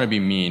I'm not trying to be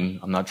mean.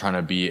 I'm not trying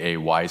to be a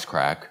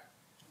wisecrack.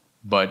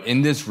 But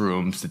in this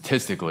room,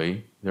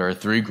 statistically, there are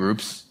 3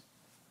 groups: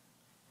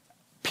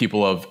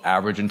 people of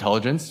average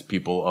intelligence,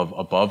 people of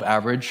above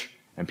average,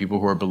 and people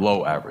who are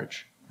below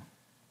average.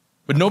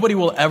 But nobody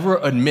will ever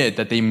admit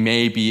that they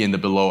may be in the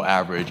below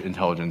average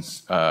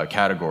intelligence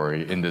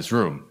category in this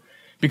room.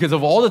 Because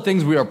of all the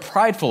things we are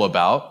prideful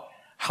about,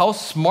 how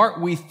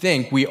smart we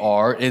think we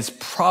are is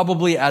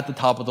probably at the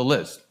top of the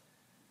list.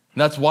 And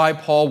that's why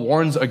Paul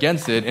warns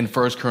against it in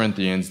 1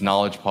 Corinthians,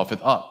 knowledge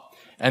puffeth up.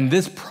 And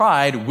this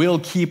pride will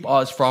keep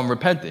us from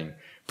repenting.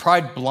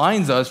 Pride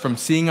blinds us from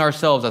seeing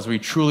ourselves as we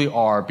truly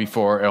are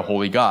before a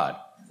holy God.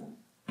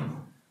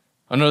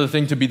 Another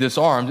thing to be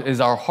disarmed is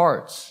our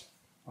hearts.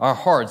 Our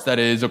hearts, that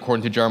is,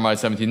 according to Jeremiah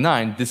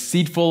 17:9,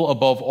 deceitful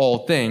above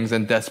all things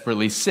and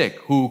desperately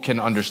sick. Who can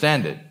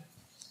understand it?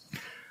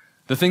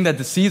 The thing that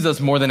deceives us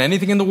more than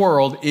anything in the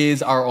world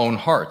is our own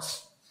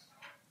hearts.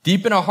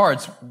 Deep in our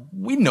hearts,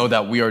 we know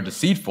that we are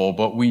deceitful,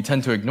 but we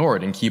tend to ignore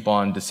it and keep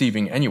on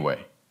deceiving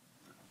anyway.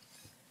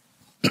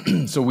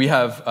 So we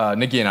have,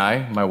 Nikki and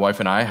I, my wife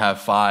and I, have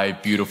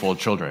 5 beautiful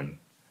children.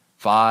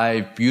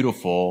 5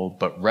 beautiful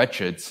but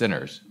wretched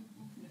sinners.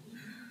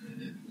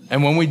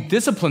 And when we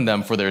discipline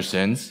them for their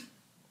sins,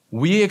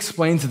 we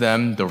explain to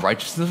them the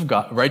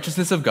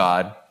righteousness of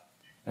God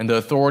and the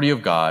authority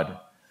of God,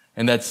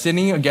 and that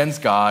sinning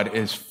against God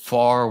is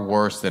far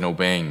worse than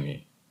obeying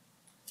me.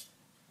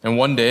 And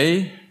one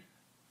day,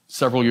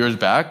 several years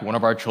back, one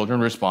of our children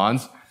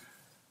responds,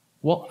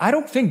 "Well, I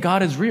don't think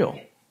God is real."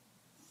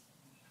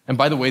 And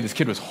by the way, this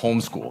kid was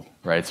homeschooled,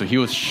 right? So he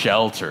was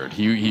sheltered.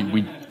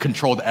 We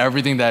controlled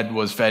everything that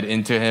was fed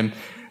into him.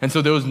 And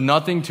so there was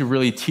nothing to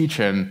really teach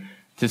him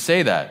to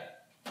say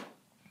that.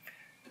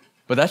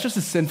 But that's just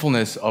the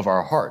sinfulness of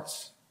our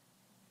hearts.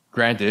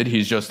 Granted,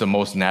 he's just the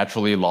most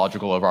naturally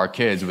logical of our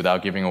kids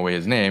without giving away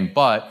his name,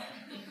 but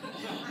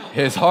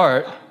his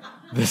heart,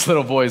 this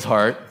little boy's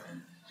heart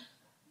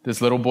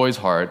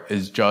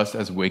is just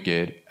as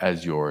wicked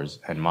as yours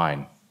and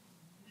mine.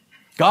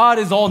 God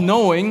is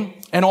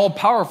all-knowing and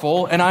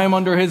all-powerful, and I am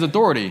under his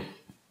authority.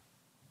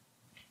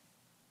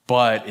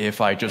 But if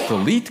I just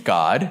delete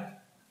God,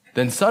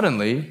 then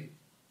suddenly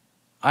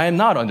I am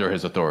not under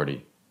his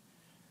authority.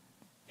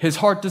 his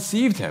heart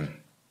deceived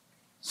him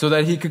so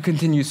that he could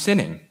continue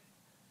sinning.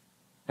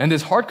 And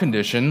this heart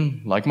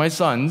condition, like my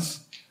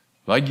son's,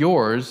 like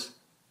yours,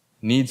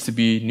 needs to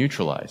be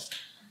neutralized.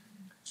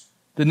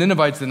 The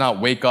Ninevites did not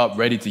wake up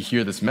ready to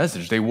hear this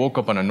message. They woke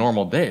up on a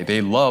normal day.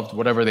 They loved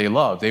whatever they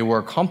loved. They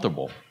were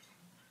comfortable.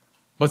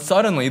 But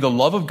suddenly, the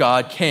love of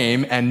God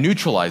came and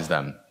neutralized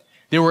them.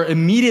 They were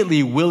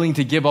immediately willing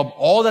to give up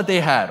all that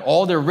they had,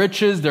 all their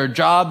riches, their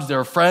jobs,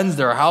 their friends,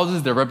 their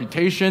houses, their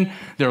reputation,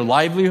 their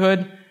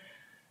livelihood.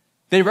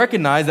 They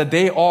recognize that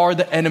they are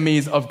the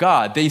enemies of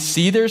God. They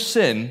see their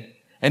sin,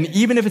 and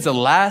even if it's the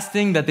last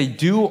thing that they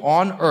do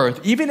on earth,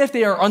 even if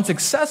they are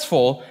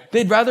unsuccessful,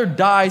 they'd rather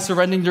die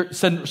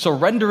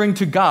surrendering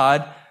to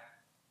God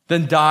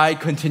than die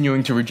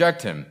continuing to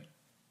reject him.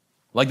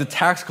 Like the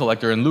tax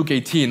collector in Luke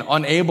 18,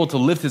 unable to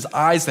lift his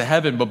eyes to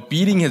heaven, but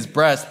beating his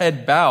breast,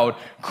 head bowed,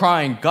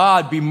 crying,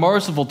 God, be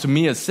merciful to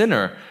me, a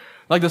sinner.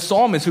 Like the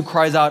psalmist who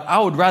cries out, I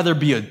would rather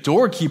be a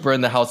doorkeeper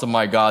in the house of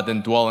my God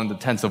than dwell in the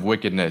tents of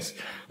wickedness.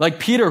 Like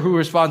Peter who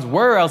responds,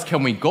 where else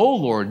can we go,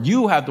 Lord?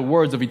 You have the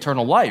words of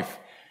eternal life.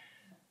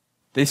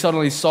 They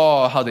suddenly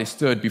saw how they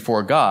stood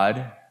before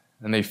God,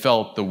 and they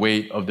felt the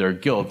weight of their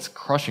guilt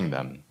crushing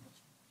them.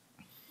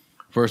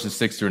 Verses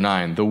 6 through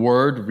 9, the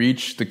word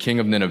reached the king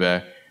of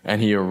Nineveh, and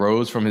he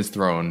arose from his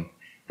throne,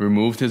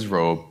 removed his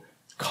robe,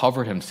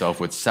 covered himself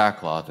with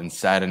sackcloth and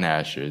sat in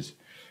ashes.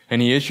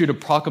 And he issued a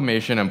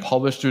proclamation and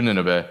published through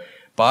Nineveh,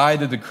 by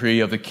the decree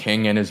of the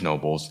king and his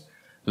nobles,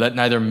 let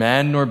neither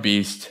man nor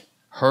beast,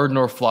 herd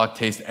nor flock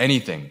taste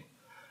anything.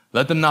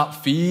 Let them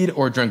not feed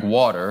or drink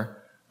water,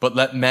 but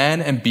let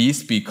man and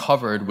beast be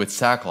covered with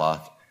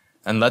sackcloth,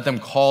 and let them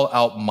call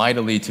out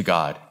mightily to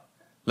God.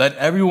 Let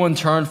everyone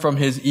turn from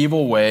his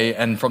evil way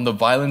and from the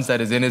violence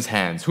that is in his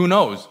hands. Who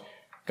knows?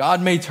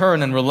 God may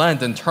turn and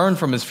relent and turn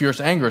from his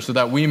fierce anger so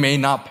that we may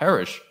not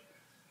perish.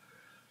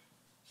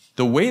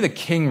 The way the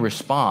king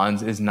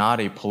responds is not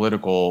a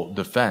political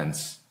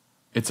defense.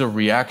 It's a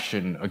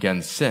reaction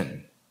against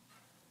sin.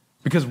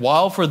 Because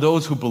while for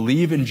those who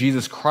believe in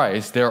Jesus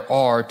Christ, there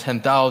are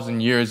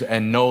 10,000 years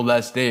and no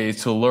less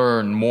days to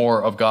learn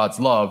more of God's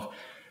love,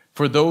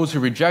 for those who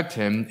reject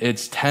him,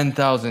 it's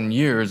 10,000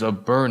 years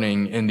of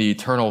burning in the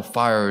eternal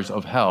fires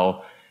of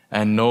hell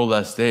and no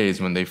less days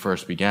when they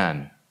first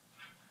began.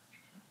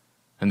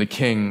 And the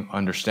king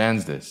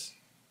understands this.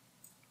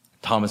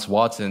 Thomas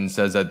Watson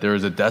says that there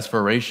is a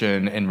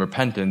desperation in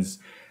repentance,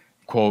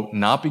 quote,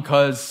 not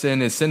because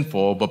sin is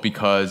sinful, but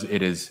because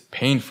it is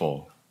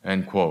painful,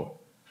 end quote.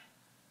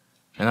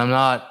 And I'm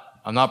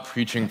not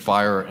preaching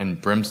fire and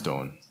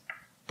brimstone,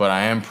 but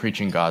I am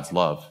preaching God's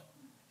love.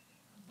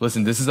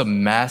 Listen, this is a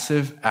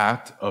massive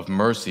act of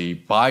mercy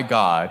by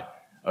God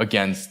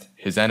against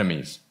his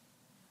enemies.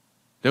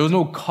 There was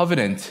no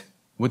covenant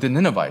with the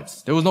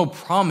Ninevites. There was no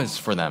promise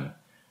for them.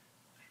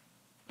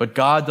 But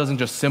God doesn't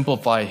just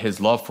simplify his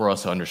love for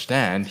us to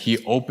understand.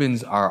 He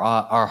opens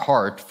our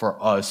heart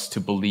for us to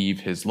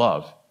believe his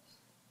love.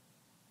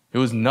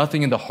 There was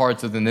nothing in the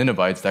hearts of the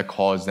Ninevites that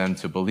caused them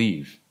to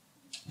believe.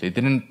 They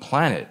didn't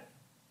plan it.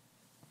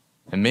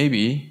 And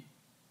maybe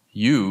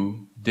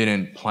you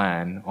didn't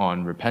plan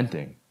on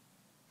repenting.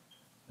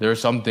 There are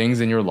some things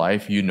in your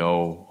life you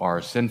know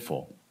are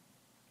sinful,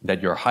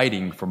 that you're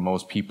hiding from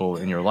most people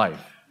in your life,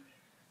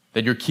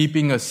 that you're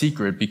keeping a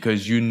secret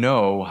because you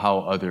know how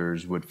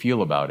others would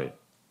feel about it.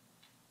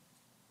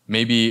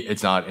 Maybe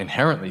it's not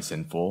inherently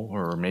sinful,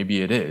 or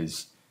maybe it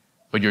is,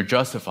 but you're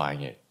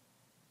justifying it.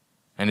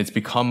 And it's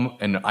become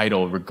an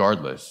idol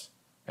regardless.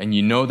 And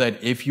you know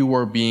that if you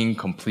were being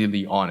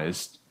completely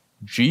honest,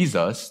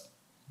 Jesus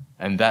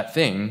and that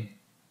thing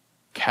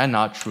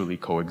cannot truly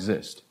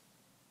coexist.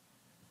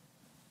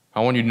 I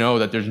want you to know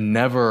that there's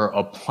never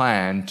a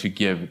plan to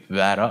give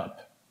that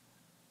up.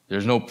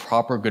 There's no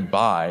proper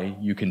goodbye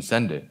you can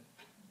send it.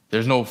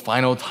 There's no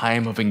final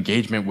time of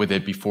engagement with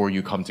it before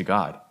you come to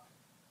God.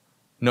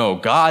 No,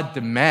 God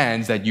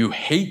demands that you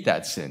hate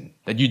that sin,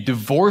 that you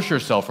divorce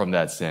yourself from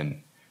that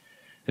sin.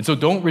 And so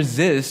don't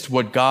resist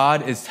what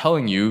God is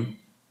telling you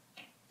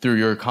through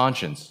your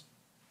conscience.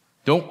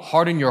 Don't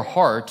harden your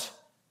heart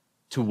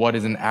to what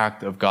is an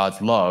act of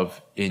God's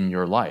love in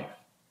your life.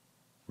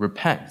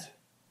 Repent,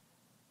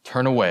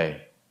 turn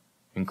away,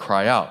 and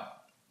cry out.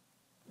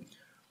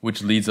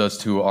 Which leads us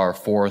to our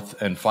fourth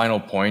and final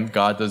point.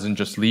 God doesn't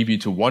just leave you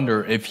to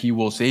wonder if he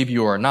will save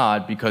you or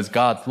not, because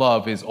God's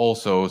love is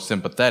also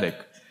sympathetic.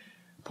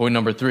 Point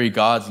number 3,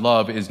 God's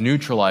love is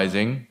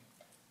neutralizing.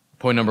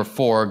 Point number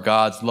 4,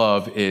 God's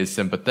love is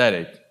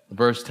sympathetic.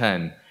 Verse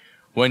 10,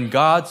 when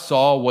God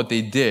saw what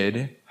they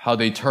did, how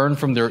they turned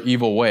from their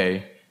evil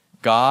way,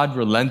 God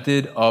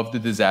relented of the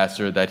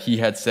disaster that he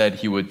had said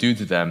he would do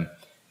to them,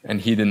 and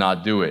he did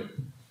not do it.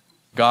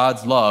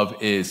 God's love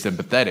is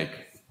sympathetic.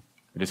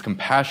 It is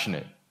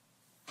compassionate.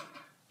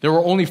 There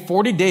were only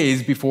 40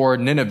 days before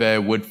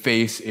Nineveh would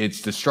face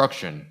its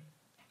destruction.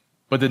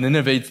 But the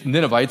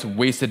Ninevites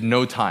wasted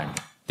no time.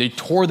 They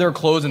tore their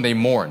clothes and they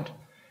mourned.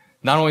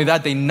 Not only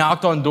that, they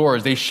knocked on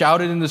doors. They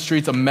shouted in the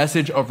streets a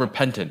message of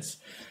repentance,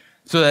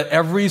 so that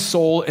every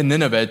soul in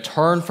Nineveh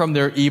turned from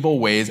their evil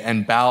ways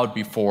and bowed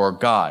before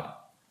God.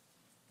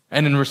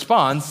 And in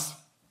response,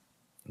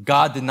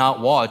 God did not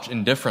watch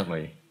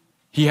indifferently.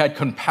 He had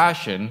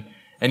compassion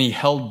and he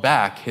held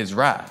back his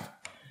wrath.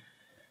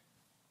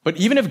 But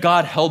even if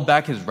God held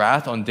back his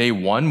wrath on day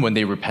one when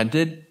they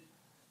repented,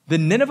 the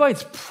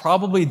Ninevites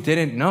probably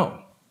didn't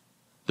know.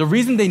 The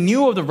reason they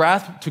knew of the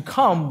wrath to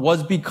come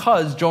was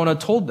because Jonah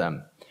told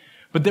them.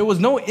 But there was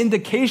no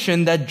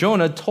indication that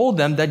Jonah told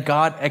them that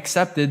God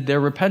accepted their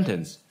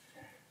repentance.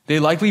 They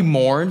likely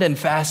mourned and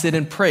fasted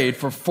and prayed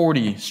for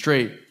 40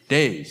 straight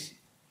days.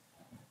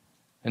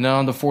 And then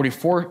on the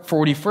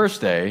 41st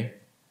day,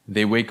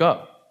 they wake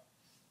up.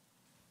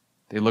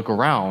 They look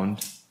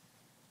around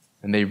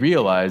and they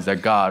realize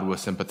that God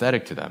was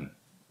sympathetic to them.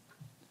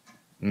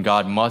 And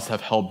God must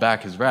have held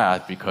back his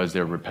wrath because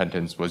their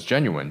repentance was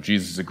genuine.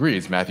 Jesus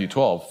agrees, Matthew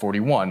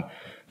 12:41.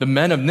 The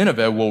men of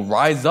Nineveh will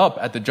rise up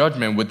at the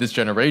judgment with this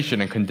generation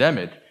and condemn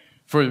it,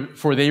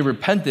 for they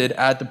repented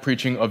at the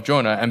preaching of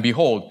Jonah, and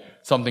behold,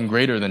 something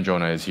greater than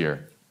Jonah is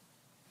here.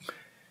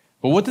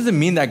 But what does it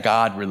mean that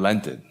God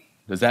relented?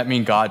 Does that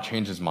mean God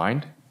changed his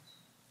mind?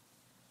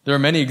 There are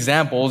many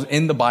examples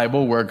in the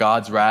Bible where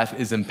God's wrath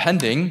is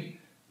impending,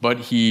 but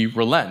he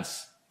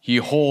relents. He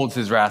holds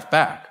his wrath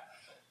back.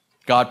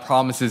 God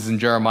promises in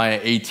Jeremiah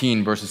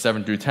 18, verses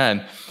 7 through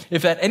 10,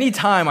 if at any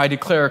time I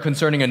declare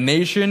concerning a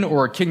nation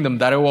or a kingdom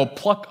that I will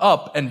pluck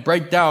up and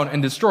break down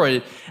and destroy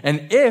it,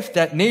 and if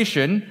that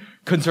nation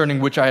concerning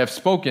which I have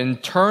spoken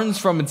turns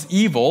from its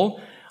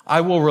evil,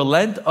 I will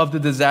relent of the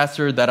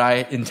disaster that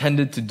I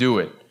intended to do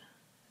it.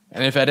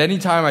 And if at any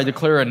time I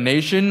declare a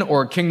nation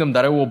or a kingdom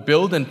that I will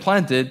build and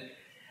plant it,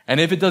 and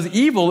if it does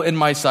evil in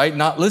my sight,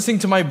 not listening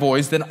to my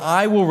voice, then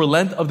I will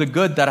relent of the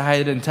good that I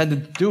had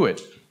intended to do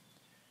it.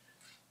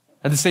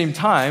 At the same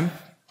time,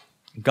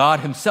 God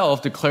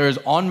himself declares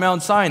on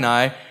Mount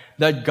Sinai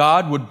that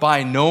God would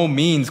by no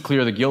means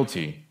clear the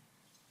guilty.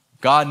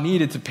 God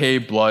needed to pay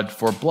blood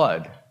for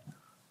blood.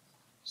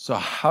 So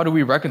how do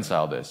we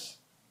reconcile this?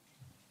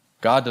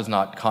 God does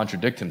not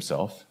contradict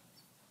himself.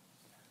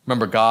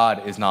 Remember,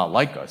 God is not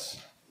like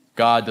us.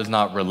 God does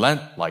not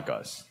relent like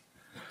us.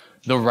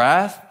 The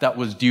wrath that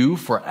was due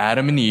for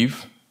Adam and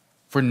Eve,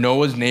 for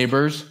Noah's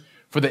neighbors,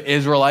 for the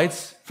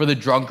Israelites, for the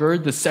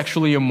drunkard, the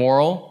sexually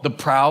immoral, the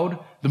proud,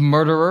 the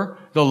murderer,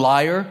 the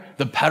liar,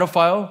 the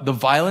pedophile, the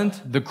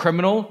violent, the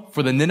criminal,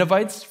 for the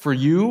Ninevites, for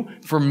you,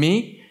 for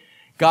me,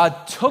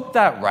 God took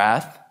that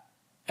wrath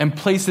and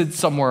placed it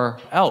somewhere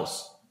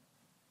else.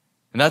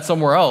 And that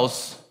somewhere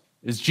else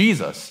is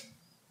Jesus.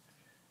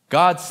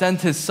 God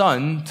sent his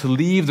son to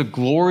leave the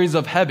glories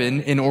of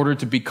heaven in order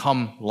to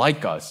become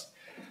like us,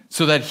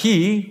 so that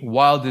he,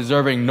 while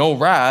deserving no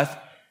wrath,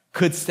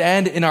 could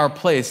stand in our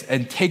place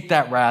and take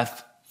that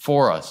wrath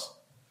for us.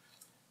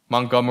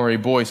 Montgomery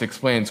Boyce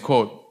explains,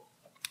 quote,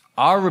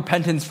 our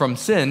repentance from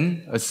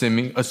sin,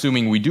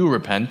 assuming we do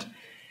repent,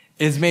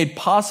 is made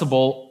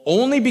possible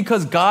only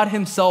because God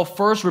himself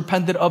first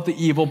repented of the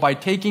evil by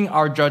taking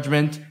our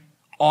judgment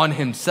on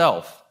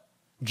himself.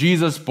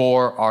 Jesus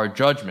bore our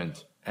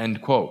judgment,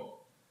 end quote.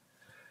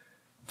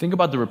 Think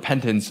about the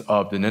repentance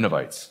of the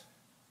Ninevites.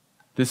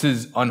 This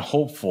is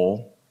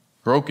unhopeful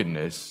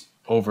brokenness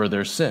over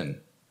their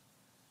sin.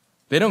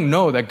 They don't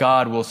know that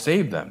God will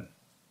save them.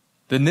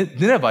 The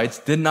Ninevites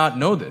did not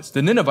know this.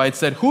 The Ninevites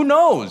said, who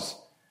knows?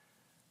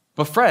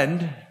 But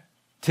friend,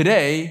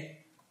 today,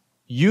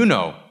 you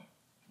know.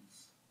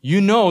 You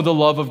know the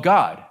love of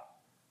God.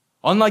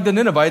 Unlike the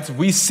Ninevites,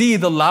 we see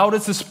the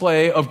loudest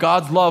display of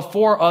God's love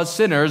for us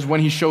sinners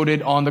when he showed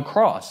it on the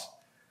cross.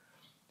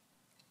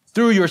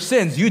 Through your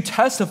sins, you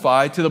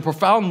testify to the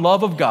profound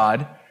love of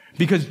God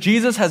because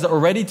Jesus has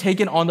already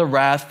taken on the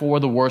wrath for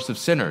the worst of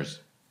sinners.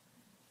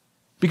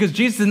 Because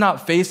Jesus did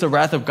not face the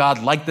wrath of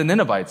God like the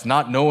Ninevites,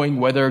 not knowing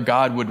whether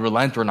God would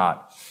relent or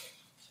not.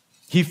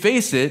 He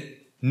faced it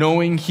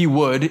knowing he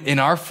would, in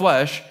our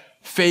flesh,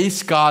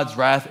 face God's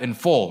wrath in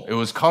full. It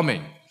was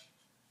coming.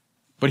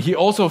 But he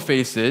also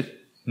faced it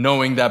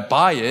knowing that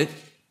by it,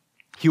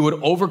 he would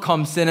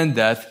overcome sin and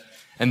death,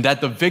 and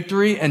that the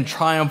victory and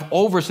triumph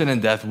over sin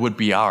and death would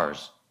be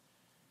ours.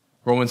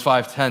 Romans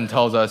 5:10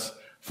 tells us,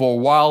 for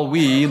while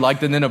we, like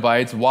the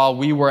Ninevites, while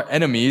we were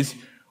enemies,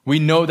 we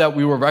know that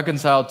we were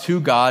reconciled to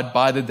God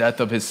by the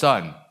death of his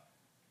son.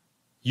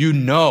 You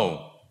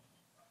know.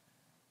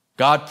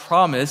 God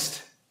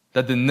promised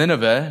that the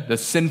Nineveh, the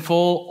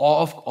sinful,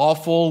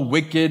 awful,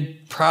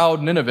 wicked,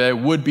 proud Nineveh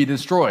would be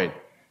destroyed.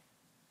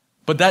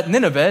 But that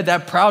Nineveh,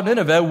 that proud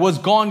Nineveh, was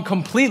gone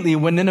completely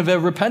when Nineveh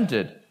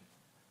repented.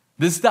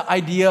 This is the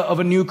idea of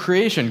a new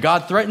creation.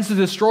 God threatens to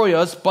destroy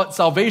us, but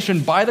salvation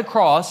by the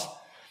cross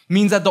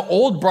means that the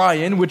old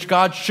Brian, which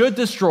God should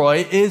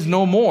destroy, is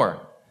no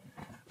more.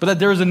 But that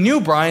there is a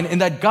new Brian in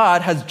that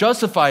God has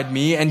justified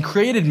me and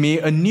created me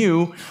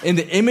anew in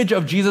the image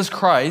of Jesus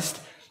Christ,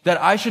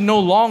 that I should no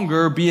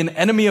longer be an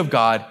enemy of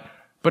God,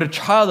 but a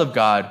child of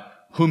God,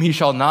 whom he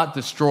shall not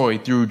destroy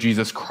through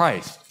Jesus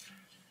Christ.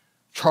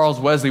 Charles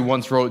Wesley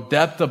once wrote,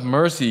 depth of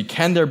mercy,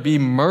 can there be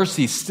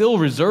mercy still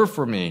reserved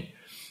for me?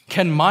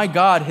 Can my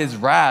God his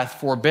wrath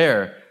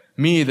forbear,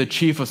 me the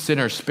chief of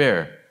sinners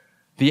spare?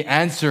 The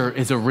answer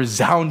is a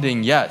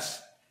resounding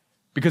yes.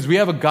 Because we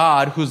have a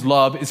God whose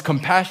love is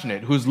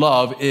compassionate, whose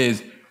love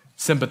is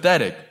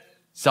sympathetic.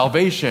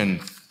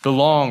 Salvation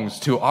belongs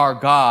to our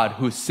God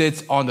who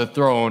sits on the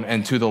throne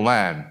and to the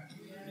Lamb.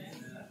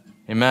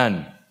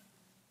 Amen.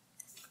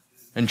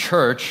 In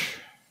church,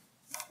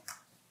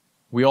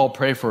 we all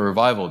pray for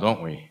revival,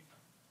 don't we?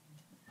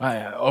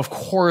 Of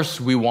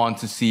course we want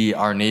to see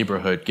our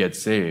neighborhood get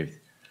saved.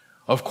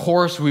 Of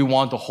course we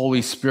want the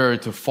Holy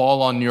Spirit to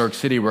fall on New York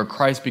City where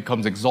Christ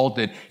becomes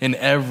exalted in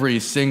every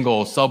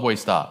single subway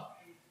stop.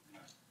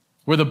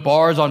 Where the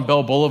bars on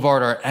Bell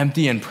Boulevard are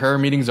empty and prayer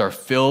meetings are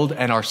filled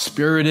and are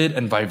spirited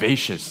and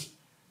vivacious.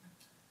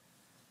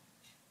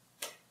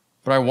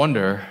 But I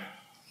wonder,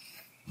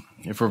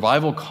 if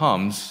revival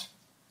comes,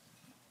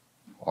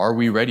 are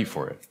we ready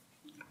for it?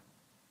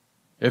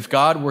 If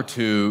God were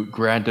to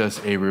grant us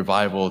a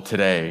revival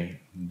today,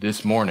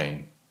 this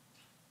morning,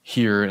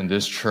 here in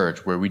this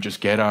church, where we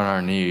just get on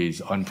our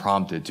knees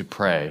unprompted to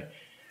pray,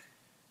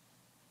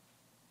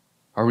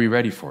 are we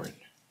ready for it?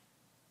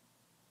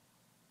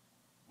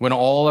 When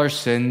all our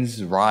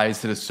sins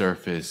rise to the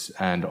surface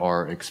and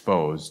are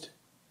exposed,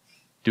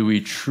 do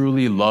we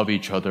truly love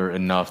each other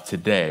enough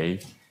today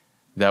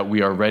that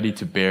we are ready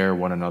to bear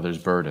one another's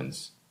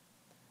burdens?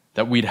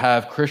 That we'd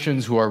have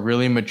Christians who are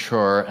really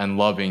mature and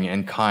loving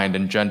and kind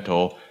and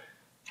gentle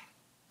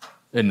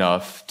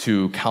enough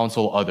to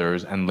counsel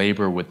others and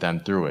labor with them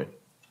through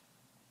it,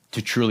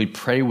 to truly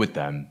pray with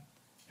them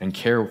and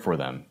care for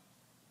them.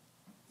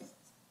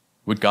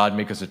 Would God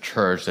make us a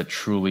church that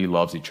truly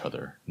loves each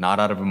other, not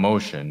out of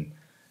emotion,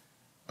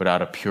 but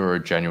out of pure,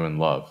 genuine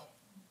love?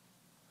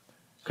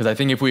 Because I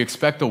think if we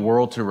expect the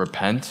world to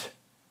repent,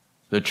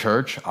 the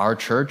church, our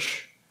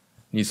church,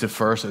 needs to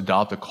first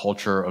adopt a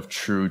culture of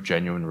true,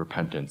 genuine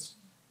repentance.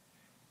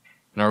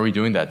 And are we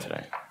doing that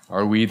today?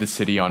 Are we the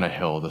city on a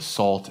hill, the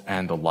salt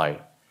and the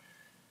light?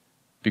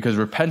 Because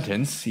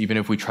repentance, even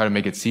if we try to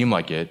make it seem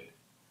like it,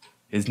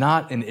 is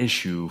not an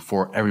issue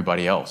for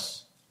everybody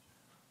else.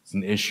 It's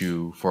an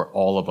issue for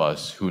all of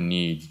us who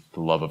need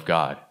the love of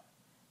God.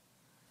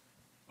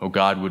 Would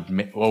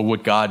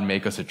God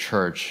make us a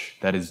church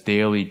that is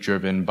daily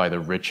driven by the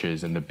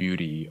riches and the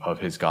beauty of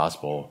his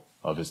gospel,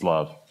 of his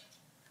love?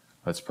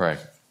 Let's pray.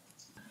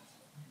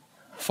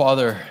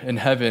 Father in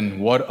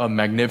heaven, what a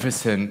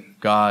magnificent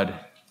God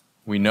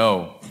we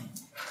know.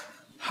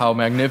 How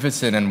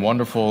magnificent and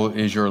wonderful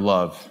is your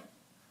love.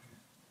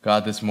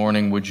 God, this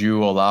morning, would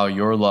you allow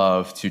your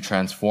love to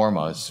transform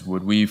us?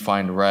 Would we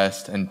find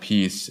rest and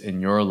peace in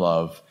your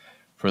love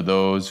for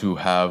those who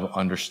have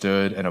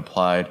understood and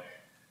applied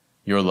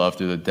your love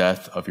through the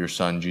death of your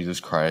Son, Jesus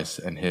Christ,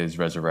 and his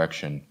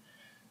resurrection?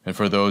 And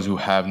for those who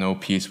have no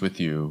peace with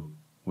you,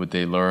 would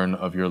they learn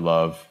of your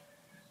love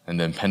and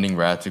the impending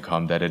wrath to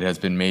come, that it has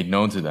been made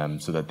known to them,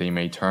 so that they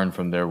may turn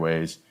from their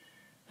ways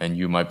and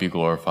you might be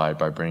glorified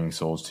by bringing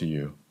souls to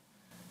you.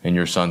 In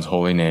your Son's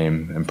holy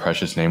name and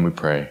precious name we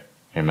pray.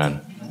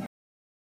 Amen.